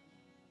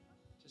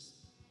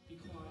 Just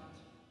be quiet.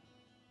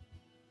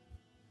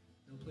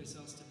 No place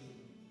else to be.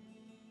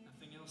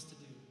 Nothing else to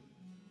do.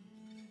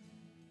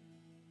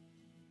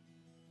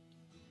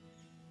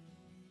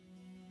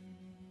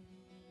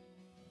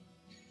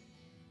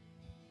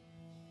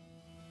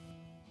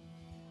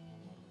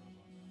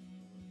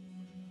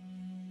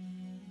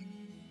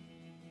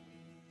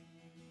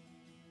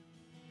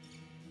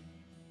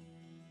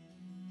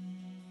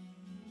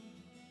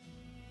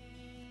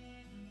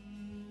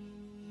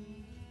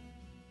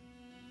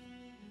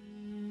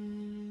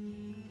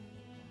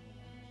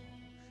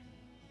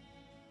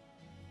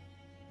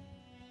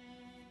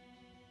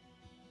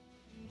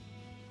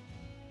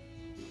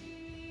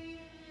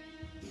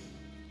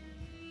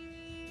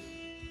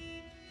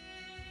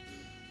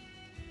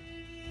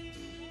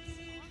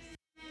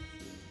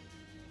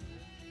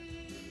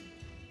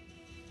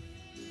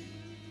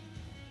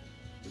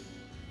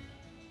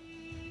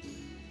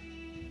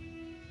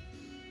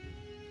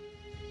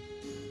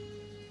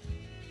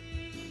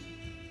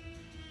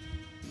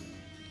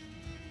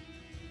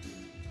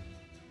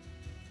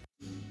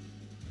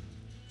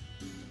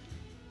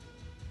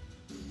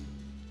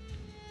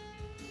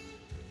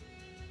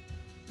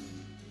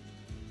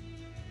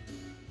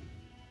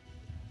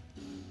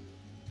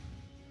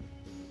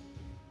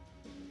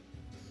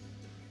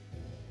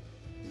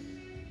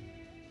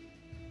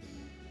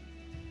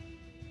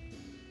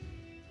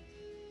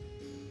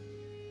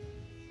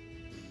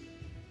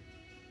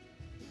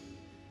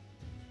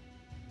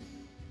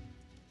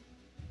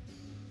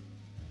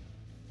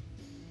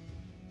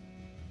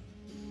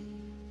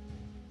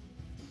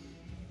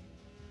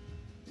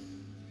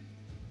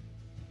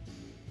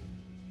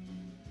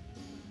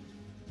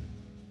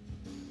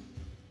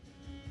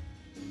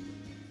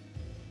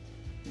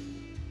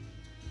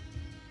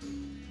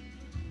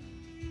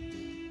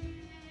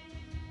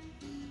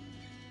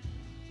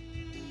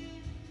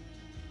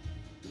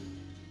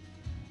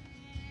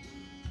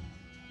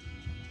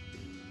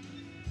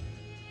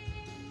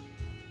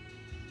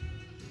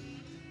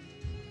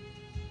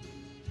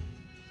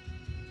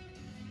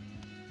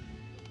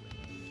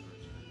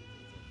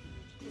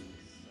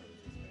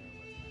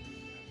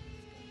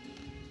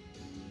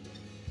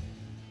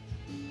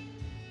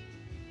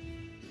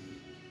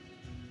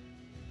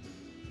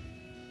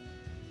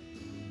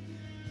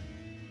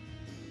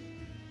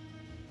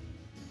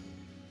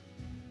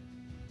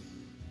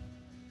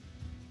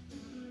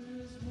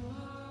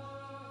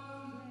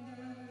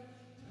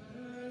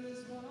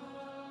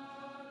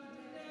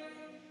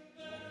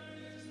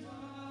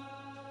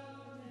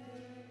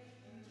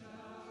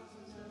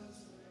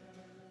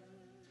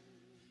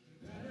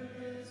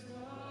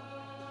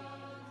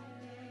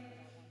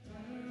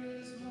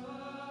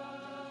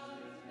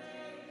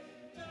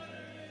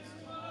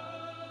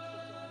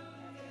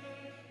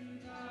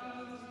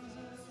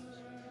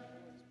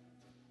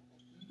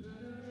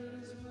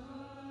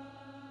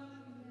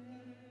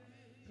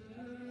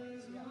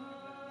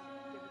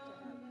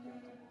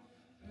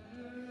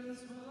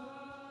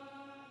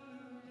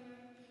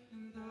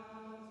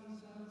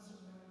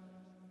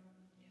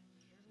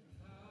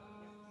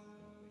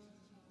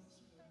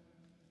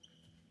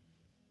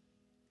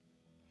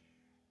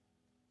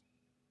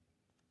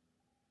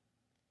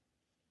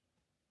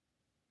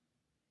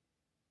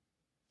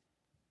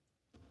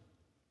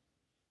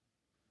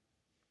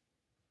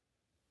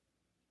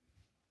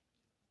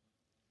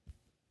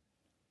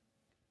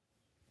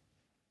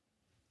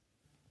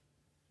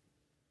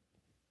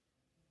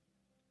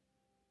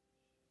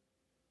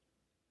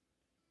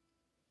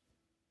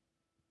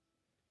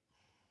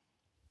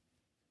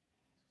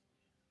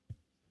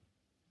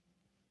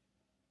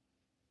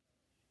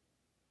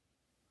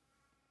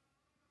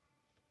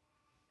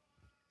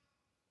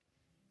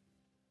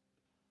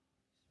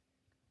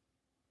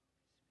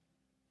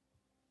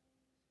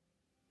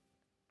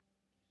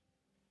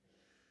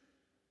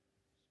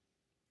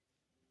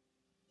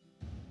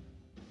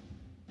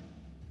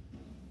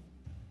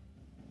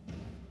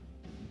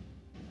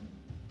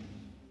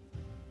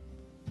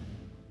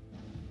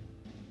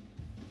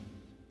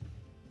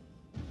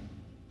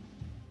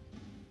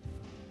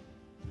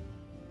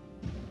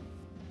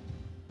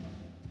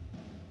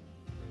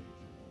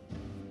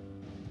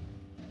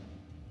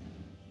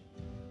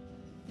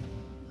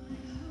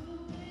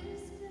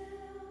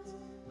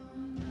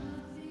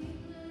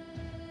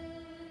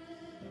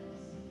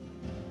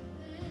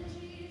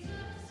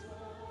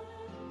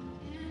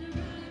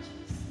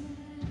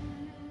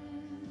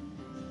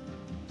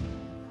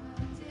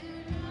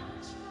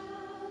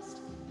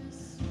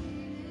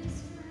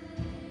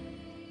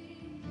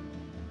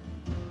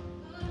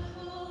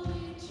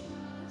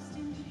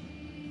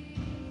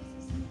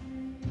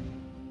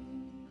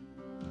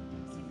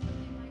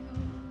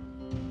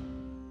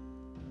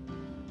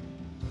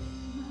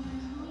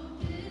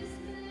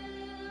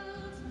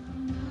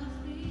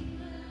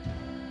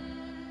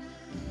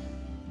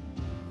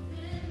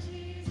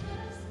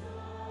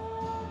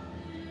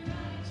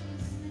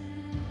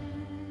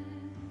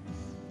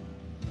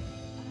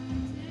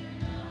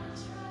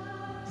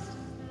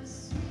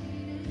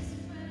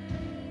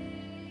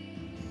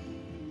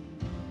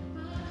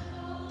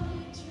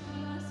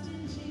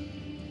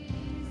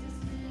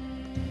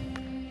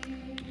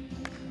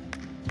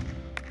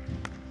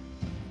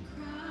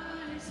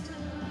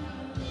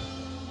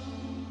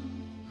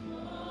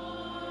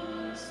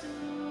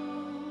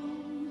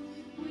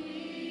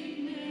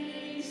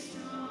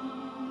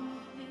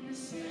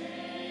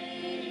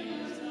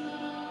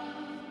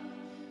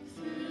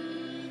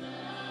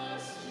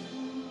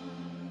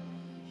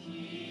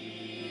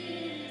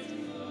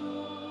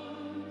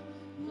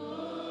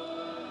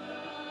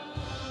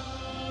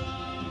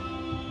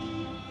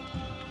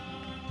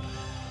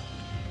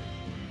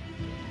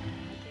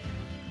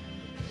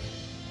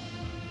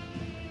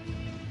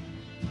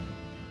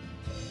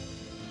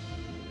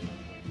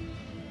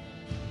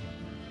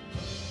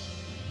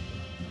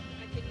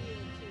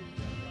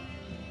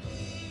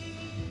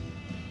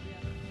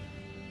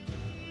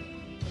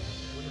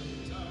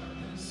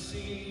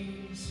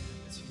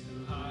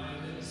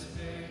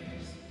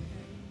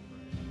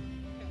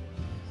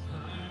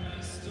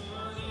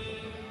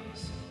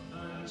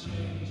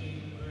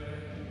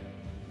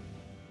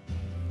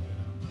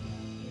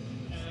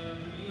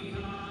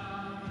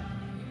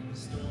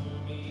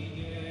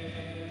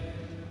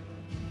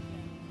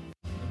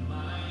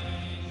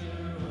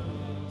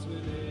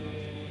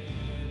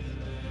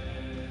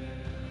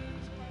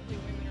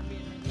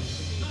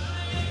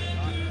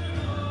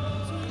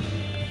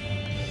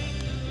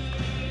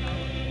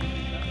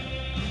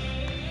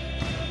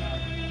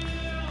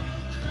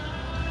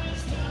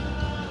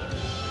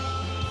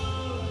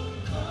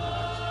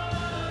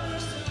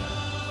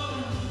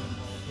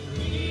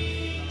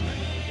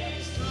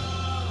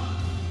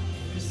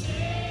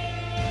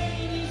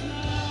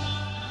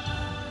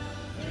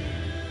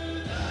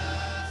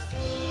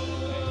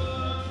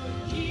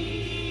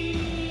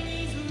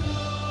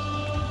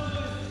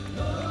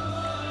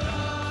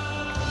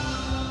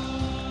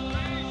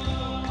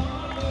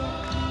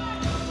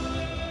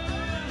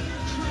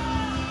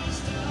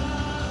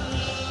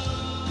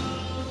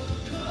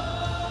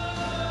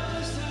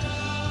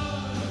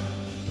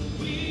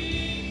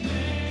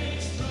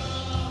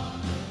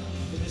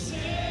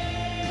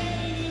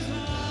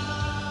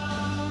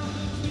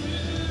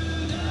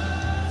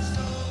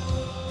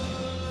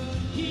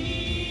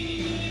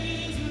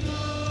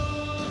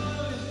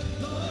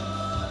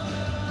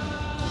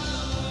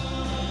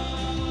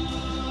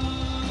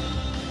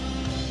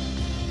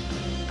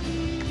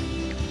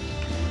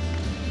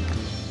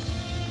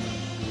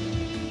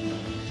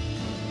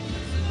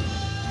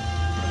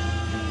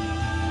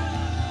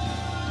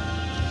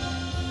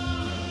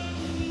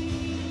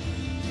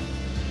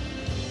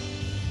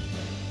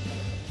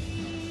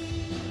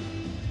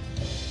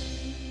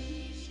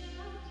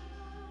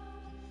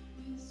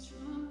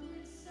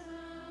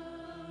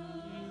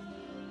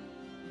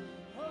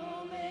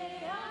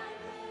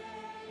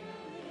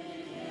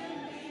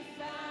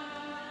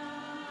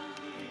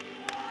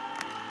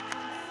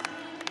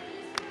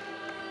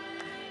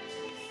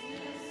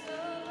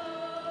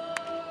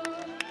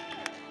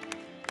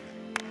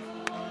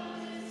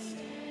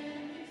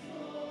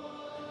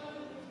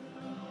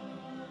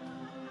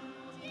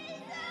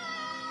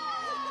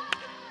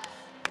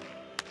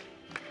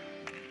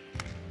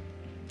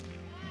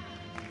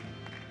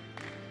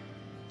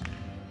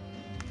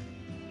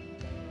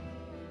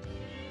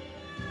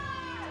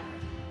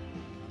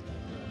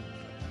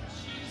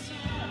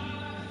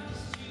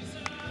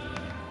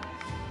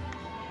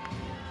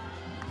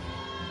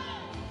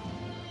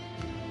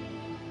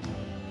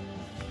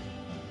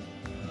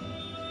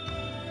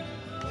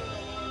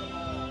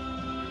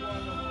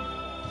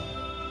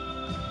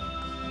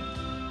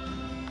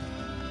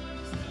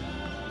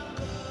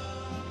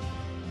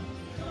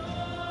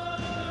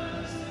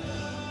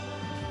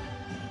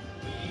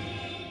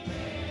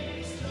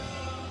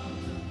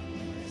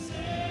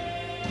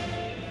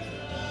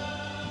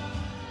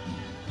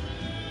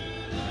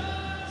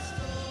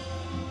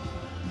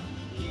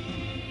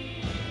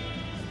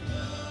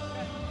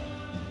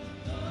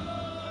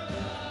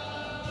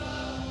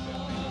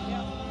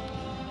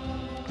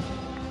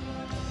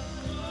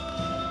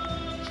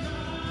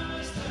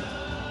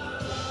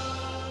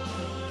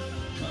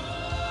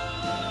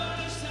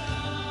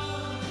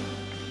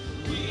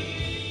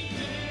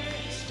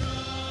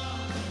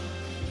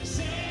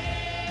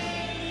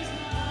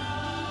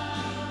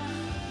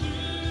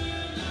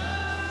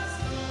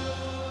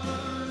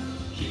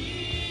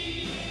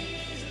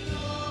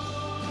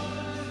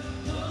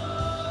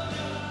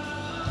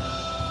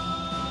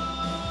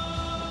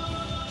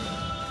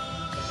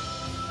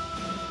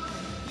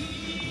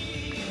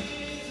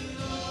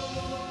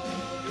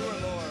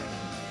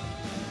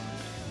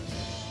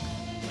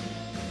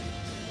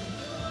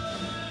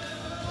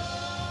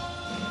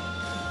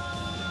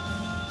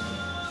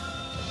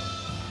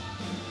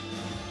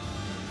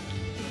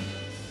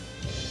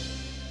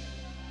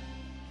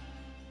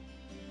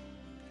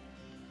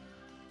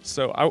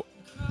 So I, we're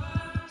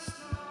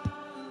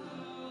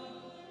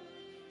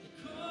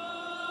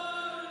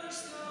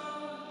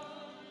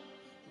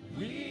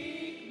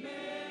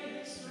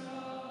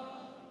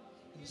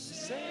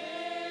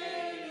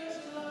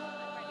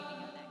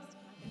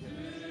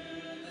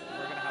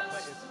gonna have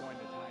play. It's going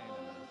to tie into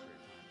ministry time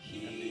at the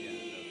end.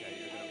 Okay,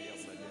 you're gonna be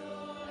able to do.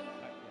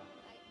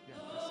 Yeah,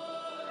 yeah. Just,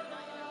 I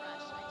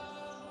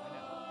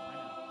know, I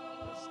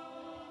know. Just,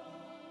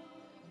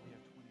 we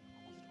have 20, almost 20 minutes.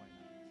 Okay,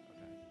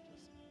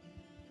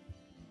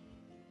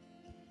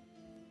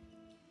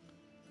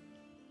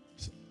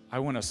 just. I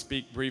want to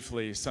speak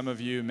briefly. Some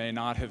of you may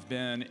not have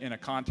been in a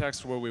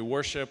context where we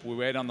worship, we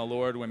wait on the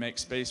Lord, we make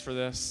space for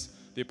this.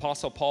 The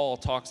Apostle Paul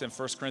talks in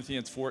 1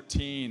 Corinthians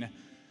 14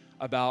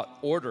 about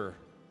order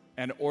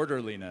and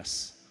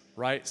orderliness,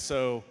 right?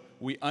 So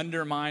we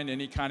undermine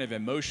any kind of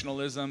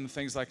emotionalism,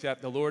 things like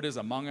that. The Lord is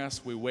among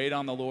us. We wait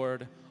on the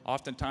Lord.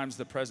 Oftentimes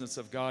the presence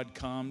of God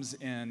comes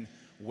in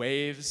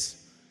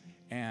waves,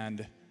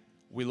 and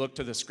we look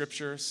to the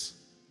scriptures.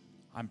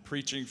 I'm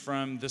preaching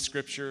from the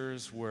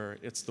scriptures where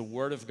it's the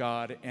word of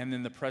God, and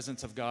then the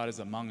presence of God is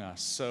among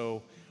us.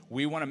 So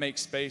we want to make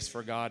space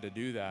for God to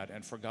do that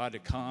and for God to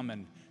come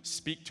and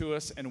speak to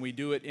us, and we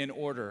do it in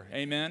order.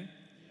 Amen?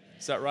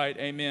 Is that right?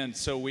 Amen.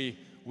 So we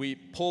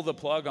pull the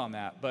plug on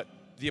that. But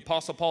the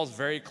Apostle Paul is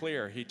very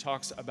clear. He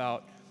talks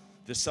about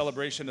the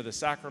celebration of the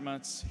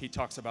sacraments. He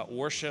talks about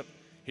worship.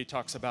 He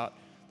talks about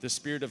the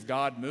Spirit of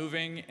God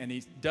moving. And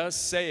he does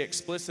say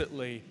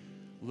explicitly,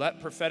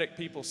 let prophetic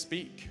people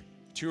speak.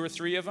 2 or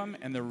 3 of them,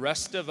 and the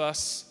rest of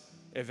us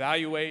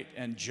evaluate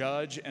and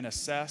judge and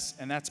assess.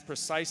 And that's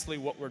precisely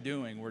what we're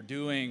doing. We're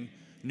doing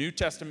New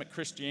Testament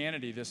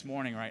Christianity this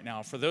morning right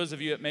now. For those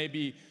of you that may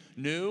be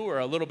new or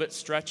a little bit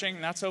stretching,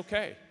 that's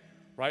okay,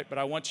 right? But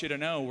I want you to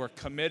know we're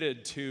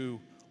committed to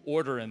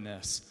order in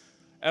this.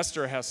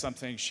 Esther has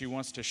something she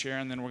wants to share,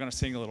 and then we're going to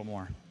sing a little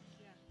more.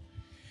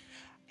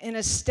 In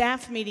a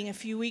staff meeting a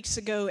few weeks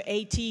ago,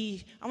 I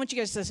want you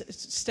guys to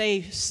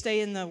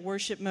stay in the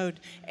worship mode.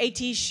 AT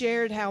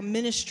shared how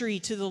ministry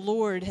to the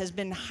Lord has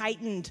been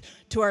heightened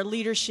to our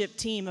leadership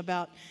team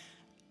about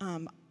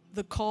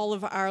the call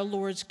of our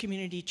Lord's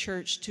Community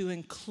Church to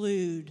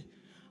include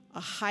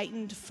a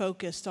heightened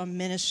focus on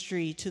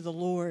ministry to the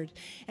Lord.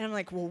 And I'm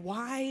like, well,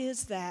 why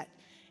is that?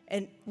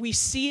 And we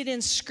see it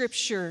in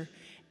Scripture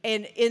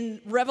and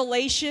in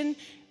Revelation.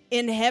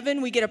 In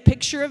heaven, we get a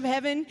picture of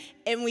heaven,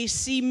 and we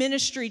see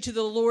ministry to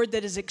the Lord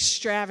that is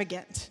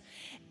extravagant.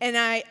 And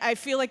I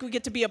feel like we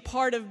get to be a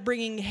part of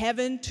bringing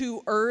heaven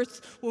to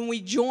earth when we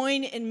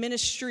join in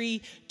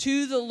ministry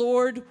to the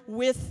Lord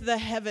with the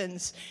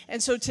heavens.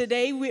 And so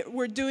today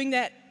we're doing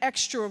that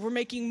extra. We're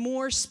making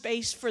more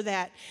space for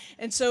that.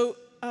 And so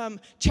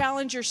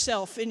challenge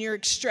yourself in your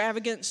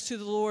extravagance to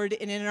the Lord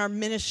and in our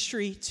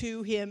ministry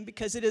to Him,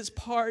 because it is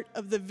part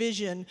of the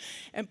vision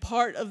and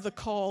part of the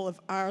call of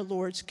our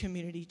Lord's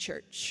Community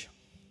Church.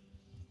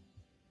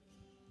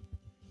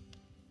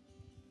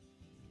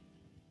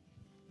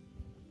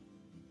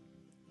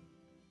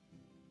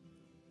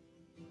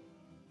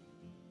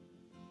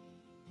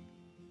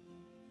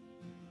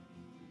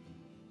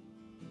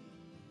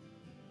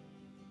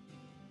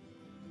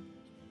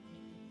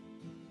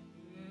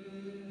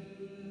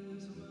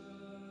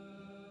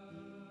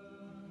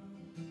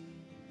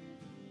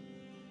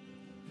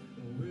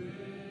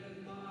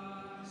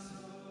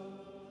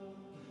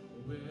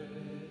 With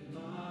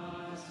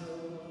my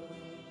soul,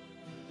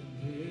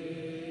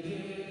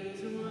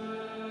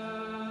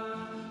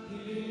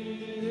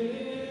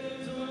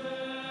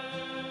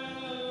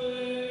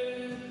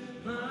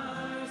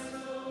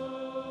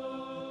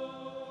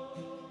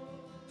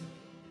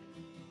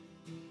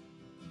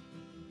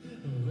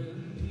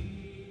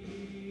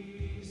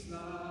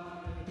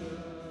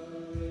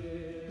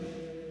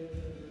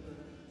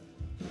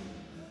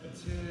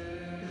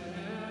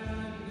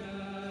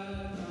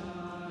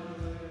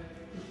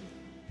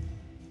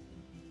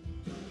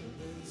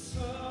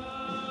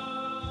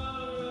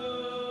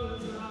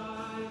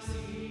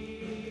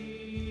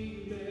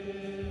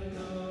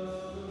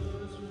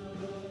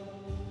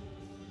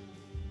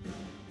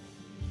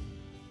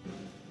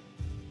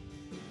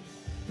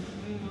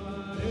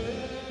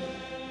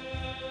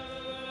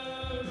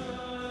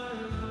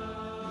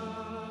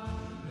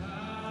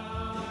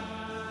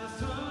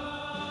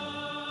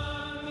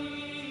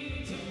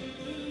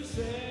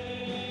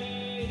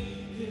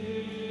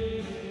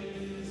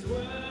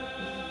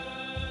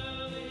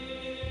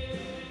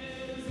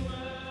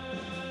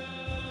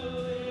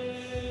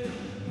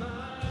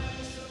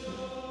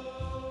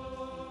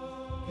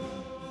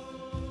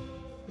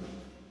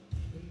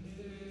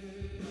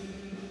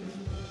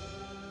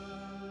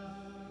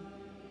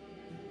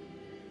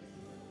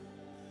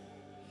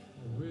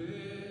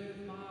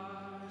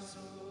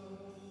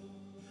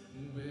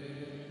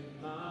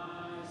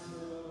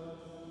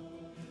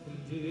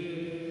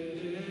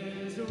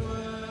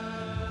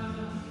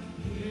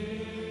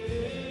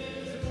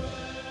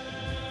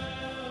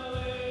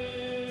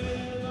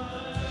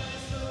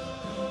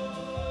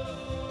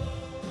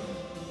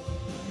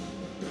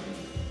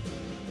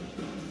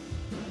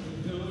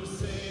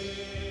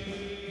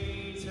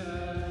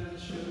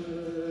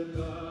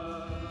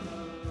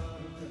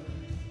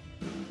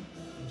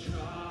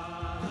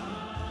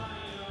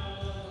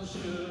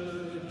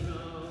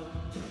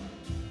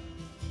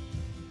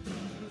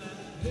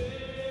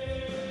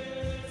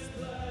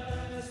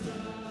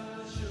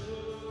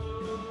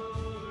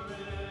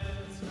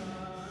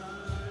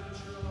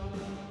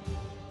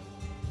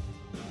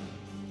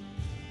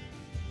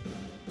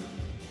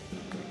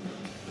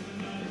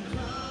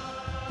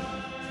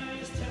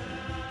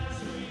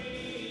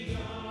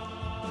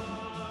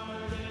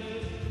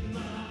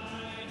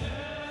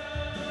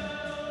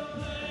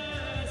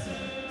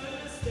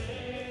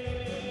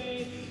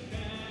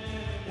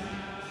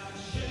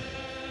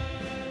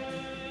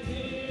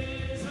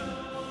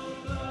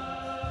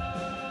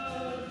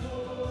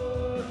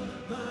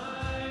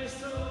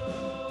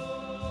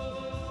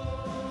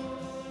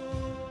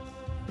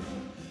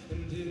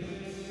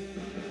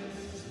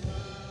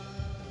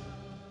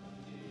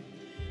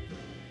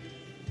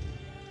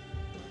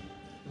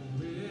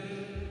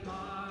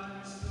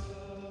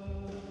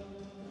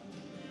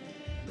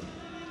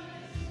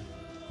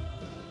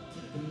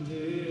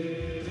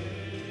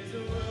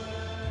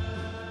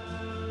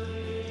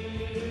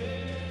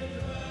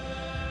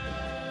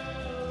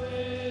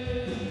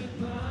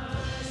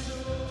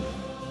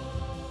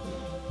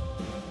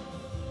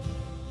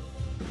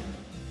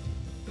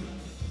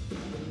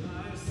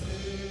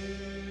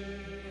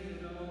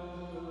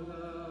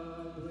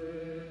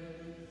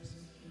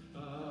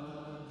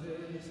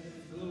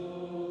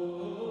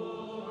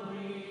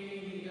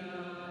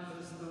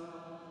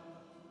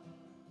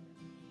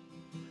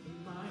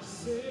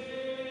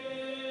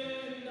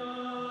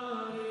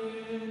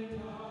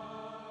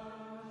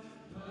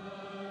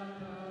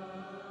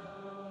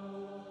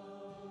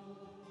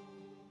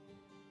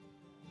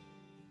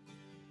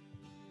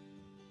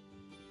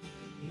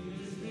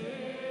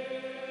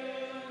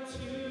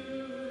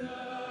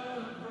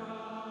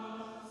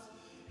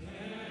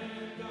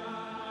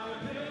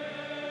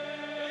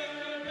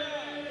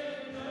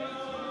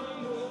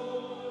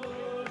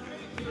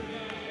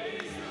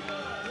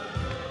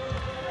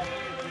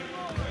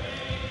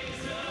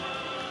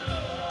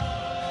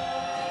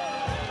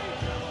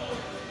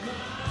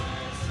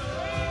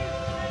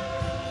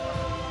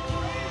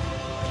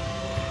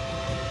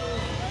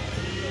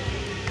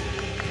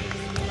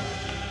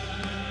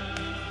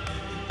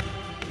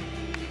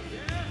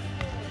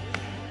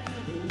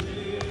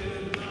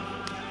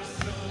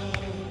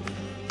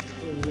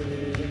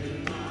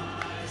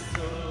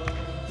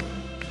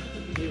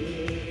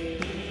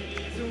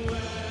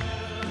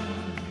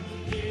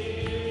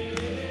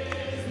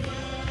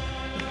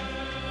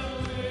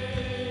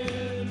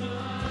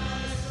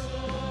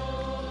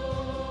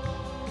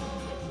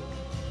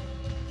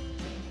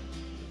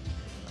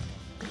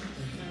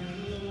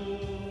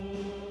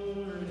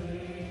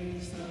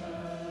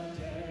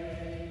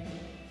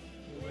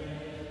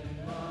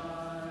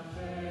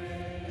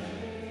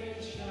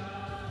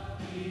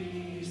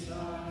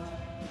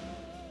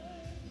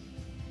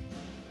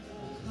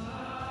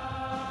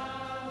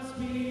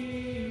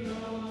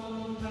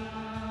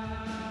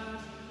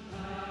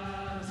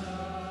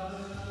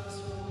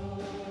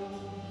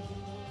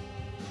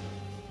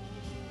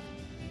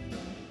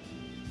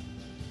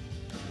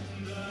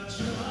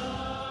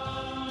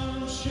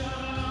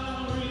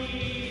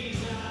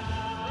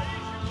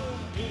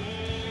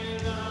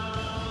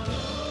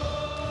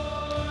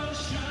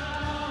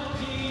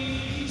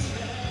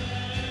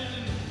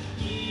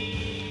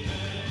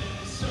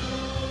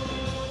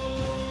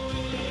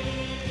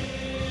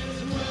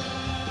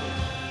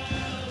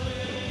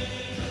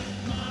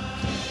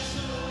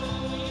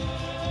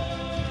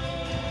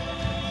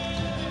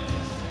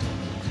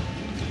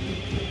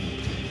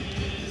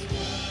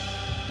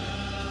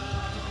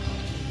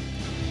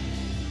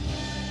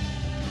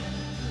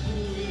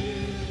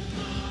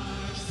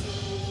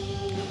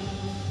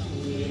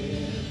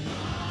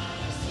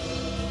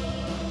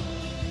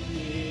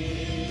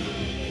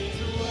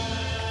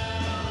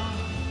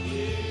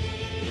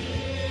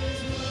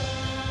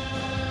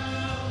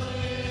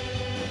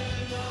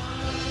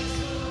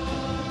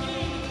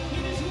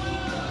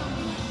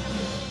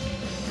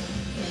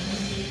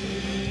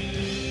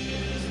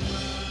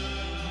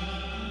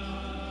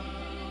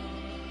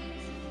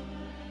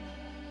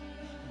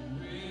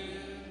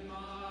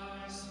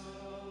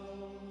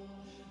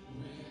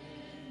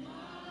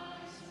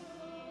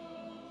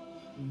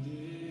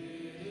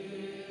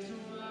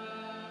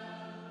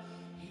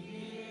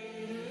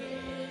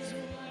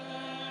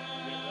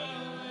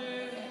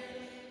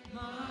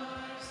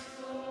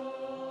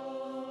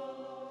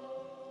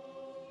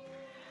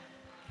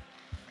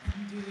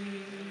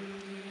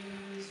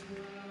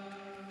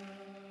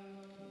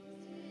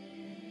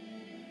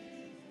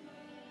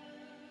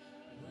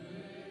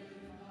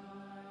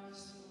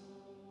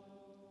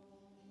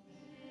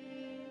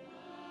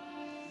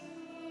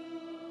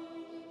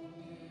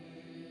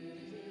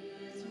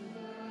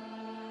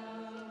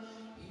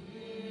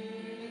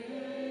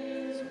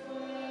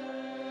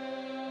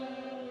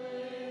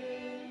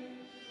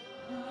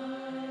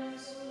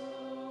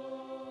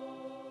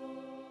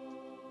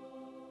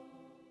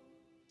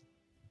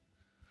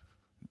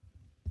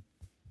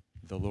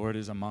 The Lord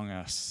is among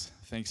us.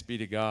 Thanks be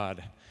to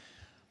God.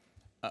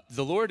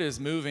 The Lord is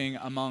moving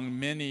among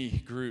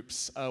many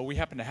groups. We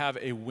happen to have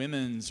a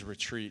women's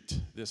retreat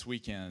this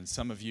weekend.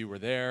 Some of you were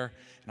there,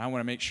 and I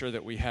want to make sure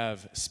that we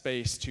have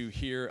space to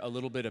hear a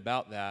little bit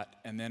about that.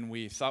 And then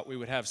we thought we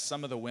would have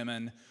some of the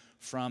women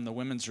from the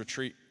women's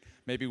retreat.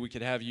 Maybe we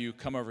could have you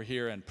come over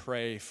here and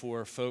pray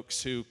for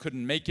folks who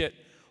couldn't make it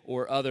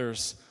or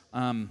others.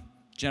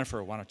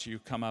 Jennifer, why don't you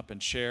come up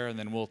and share, and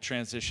then we'll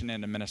transition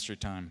into ministry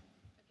time.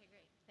 Okay,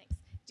 great. Thanks.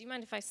 Do you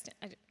mind if I'm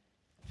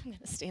going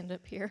to stand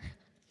up here.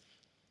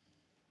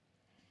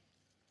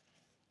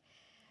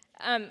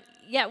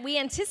 We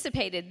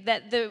anticipated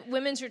that the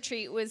women's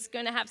retreat was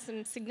going to have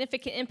some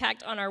significant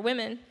impact on our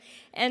women.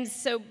 And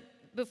so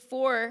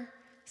before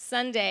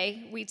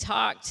Sunday, we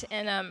talked,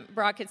 and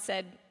Brock had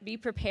said, be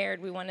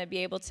prepared. We want to be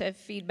able to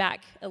feed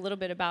back a little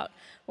bit about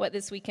what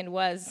this weekend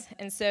was.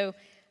 And so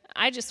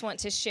I just want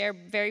to share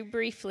very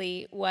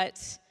briefly what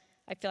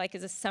I feel like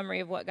is a summary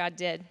of what God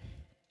did.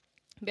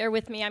 Bear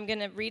with me. I'm going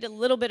to read a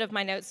little bit of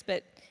my notes,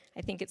 but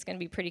I think it's going to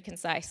be pretty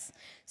concise.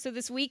 So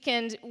this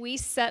weekend, we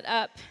set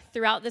up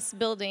throughout this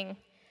building,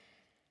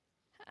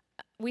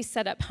 we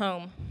set up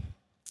home.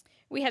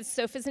 We had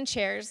sofas and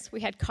chairs. We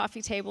had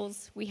coffee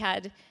tables. We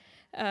had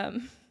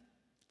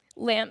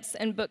lamps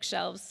and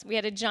bookshelves. We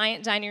had a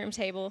giant dining room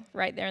table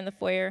right there in the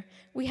foyer.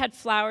 We had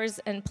flowers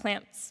and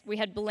plants. We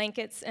had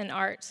blankets and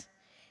art.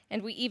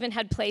 And we even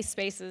had play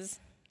spaces.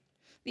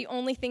 The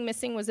only thing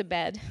missing was a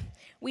bed.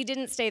 We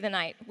didn't stay the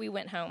night. We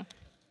went home.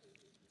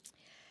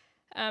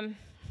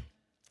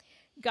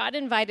 God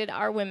invited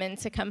our women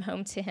to come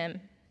home to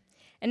him.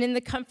 And in the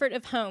comfort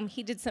of home,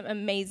 he did some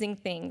amazing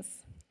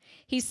things.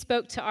 He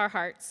spoke to our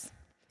hearts.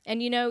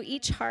 And you know,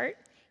 each heart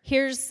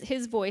hears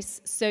his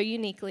voice so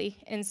uniquely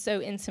and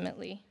so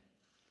intimately.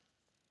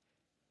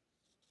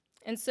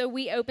 And so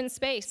we opened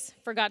space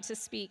for God to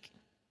speak.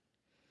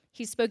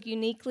 He spoke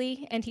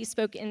uniquely and he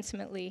spoke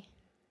intimately.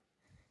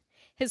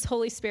 His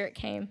Holy Spirit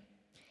came.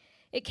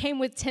 It came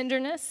with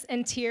tenderness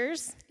and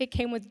tears. It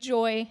came with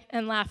joy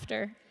and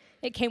laughter.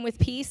 It came with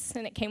peace,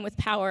 and it came with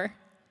power,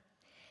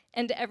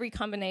 and every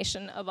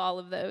combination of all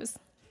of those.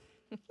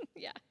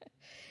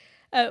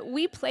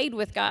 We played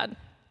with God.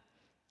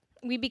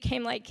 We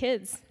became like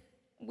kids.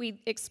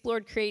 We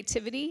explored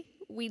creativity.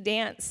 We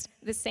danced.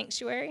 The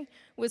sanctuary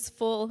was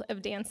full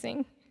of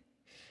dancing.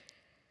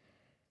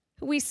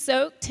 We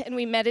soaked and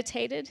we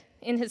meditated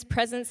in his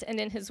presence and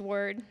in his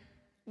word.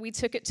 We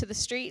took it to the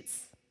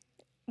streets.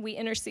 We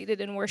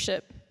interceded in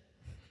worship.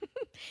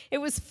 It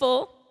was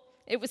full.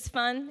 It was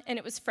fun, and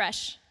it was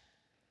fresh,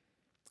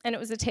 and it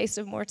was a taste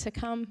of more to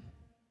come.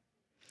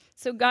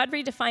 So God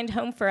redefined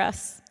home for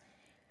us.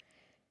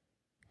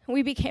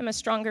 We became a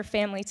stronger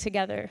family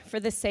together for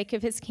the sake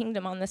of his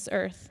kingdom on this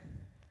earth.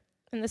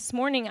 And this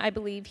morning, I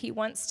believe he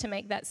wants to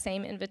make that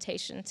same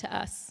invitation to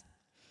us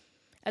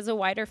as a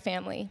wider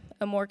family,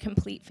 a more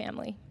complete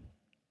family.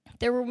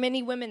 There were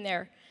many women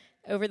there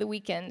over the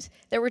weekend.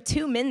 There were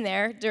 2 men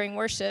there during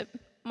worship.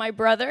 My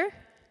brother,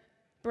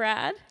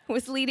 Brad,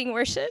 was leading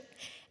worship,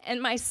 and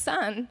my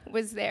son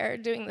was there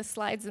doing the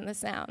slides and the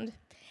sound.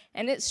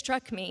 And it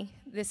struck me,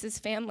 this is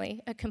family,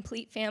 a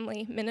complete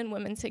family, men and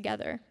women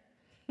together.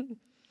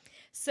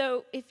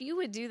 So if you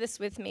would do this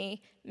with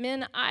me,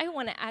 men, I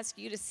want to ask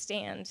you to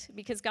stand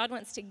because God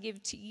wants to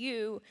give to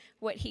you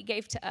what he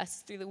gave to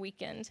us through the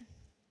weekend.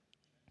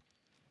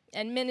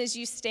 And men, as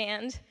you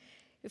stand,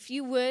 if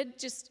you would,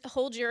 just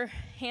hold your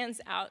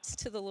hands out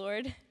to the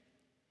Lord.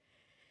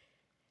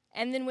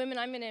 And then women,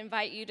 I'm going to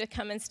invite you to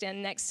come and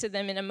stand next to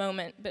them in a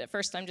moment. But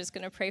first, I'm just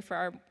going to pray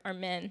for our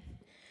men.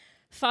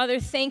 Father,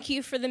 thank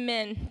you for the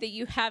men that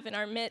you have in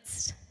our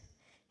midst.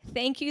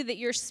 Thank you that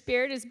your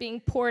spirit is being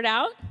poured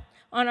out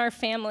on our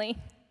family.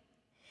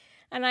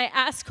 And I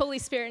ask, Holy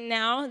Spirit,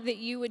 now that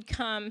you would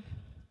come.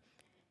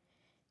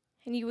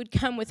 And you would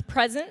come with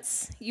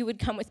presence. You would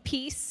come with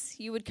peace.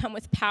 You would come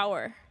with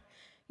power.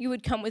 You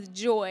would come with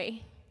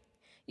joy.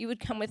 You would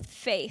come with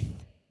faith.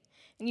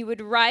 And you would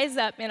rise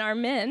up in our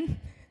men.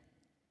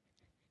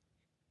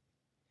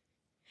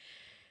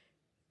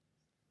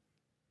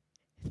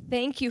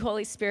 Thank you,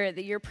 Holy Spirit,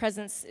 that your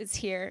presence is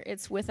here.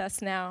 It's with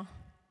us now.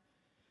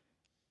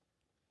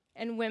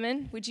 And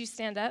women, would you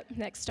stand up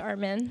next to our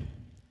men?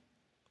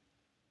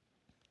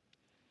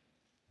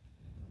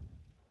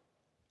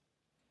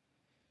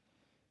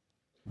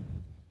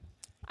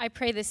 I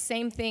pray the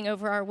same thing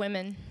over our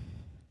women.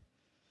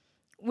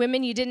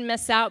 Women, you didn't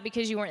miss out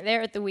because you weren't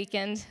there at the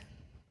weekend.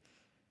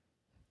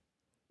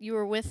 You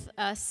were with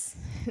us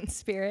in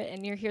spirit,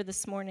 and you're here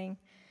this morning.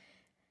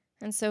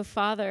 And so,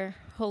 Father,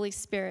 Holy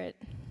Spirit,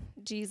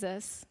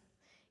 Jesus,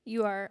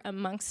 you are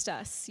amongst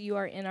us. You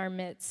are in our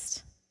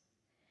midst.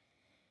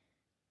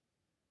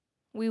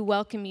 We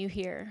welcome you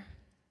here.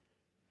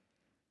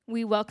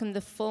 We welcome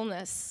the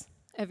fullness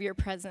of your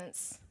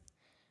presence.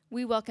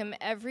 We welcome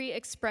every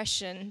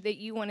expression that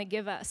you want to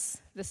give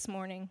us this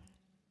morning.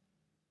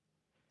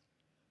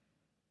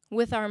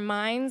 With our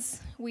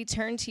minds, we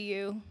turn to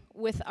you.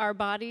 With our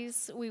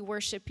bodies, we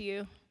worship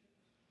you.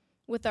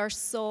 With our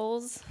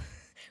souls,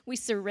 we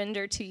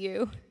surrender to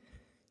you.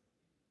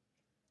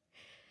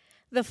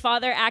 The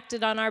Father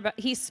acted on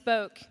he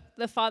spoke.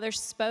 The Father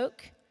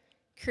spoke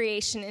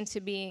creation into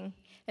being.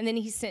 And then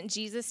he sent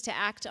Jesus to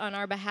act on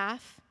our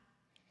behalf.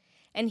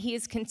 And he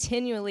is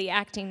continually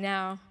acting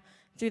now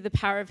through the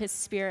power of his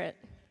Spirit.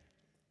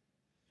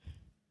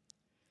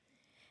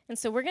 And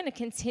so we're going to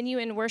continue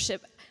in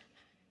worship.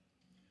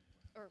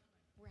 We're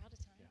out of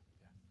time. Yeah.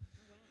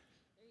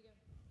 There you go.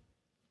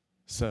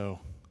 So,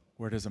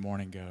 where does the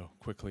morning go?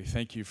 Quickly.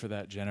 Thank you for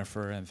that,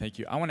 Jennifer, and thank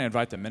you. I want to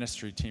invite the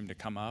ministry team to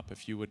come up.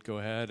 If you would go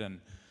ahead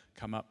and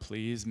come up,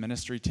 please,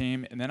 ministry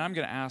team. And then I'm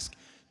going to ask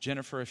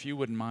Jennifer, if you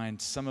wouldn't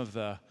mind, some of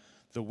the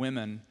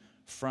women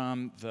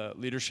from the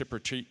leadership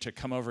retreat to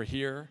come over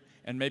here.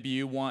 And maybe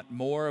you want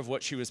more of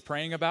what she was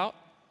praying about.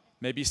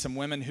 Maybe some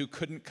women who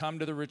couldn't come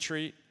to the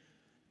retreat.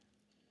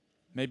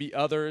 Maybe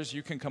others,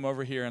 you can come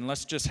over here. And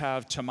let's just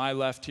have, to my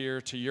left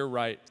here, to your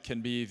right,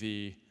 can be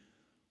the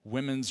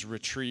women's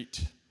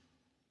retreat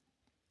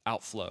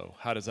outflow.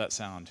 How does that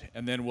sound?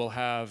 And then we'll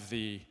have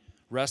the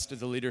rest of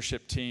the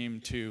leadership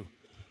team to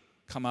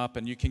come up,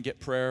 and you can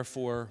get prayer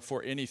for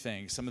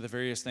anything. Some of the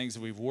various things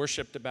that we've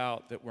worshiped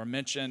about that were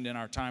mentioned in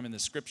our time in the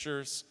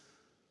scriptures.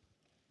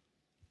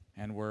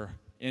 And we're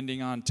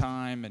ending on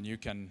time, and you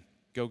can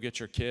go get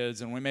your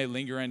kids. And we may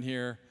linger in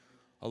here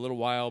a little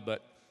while,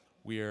 but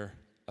we are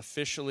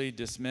officially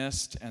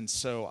dismissed. And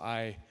so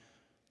I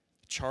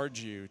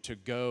charge you to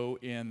go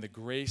in the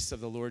grace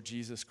of the Lord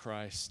Jesus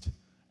Christ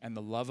and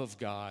the love of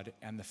God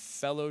and the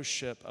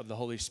fellowship of the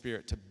Holy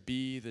Spirit to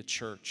be the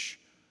church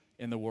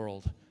in the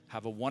world.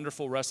 Have a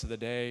wonderful rest of the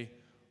day,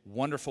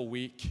 wonderful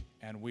week,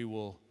 and we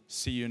will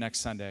see you next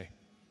Sunday.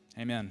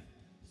 Amen.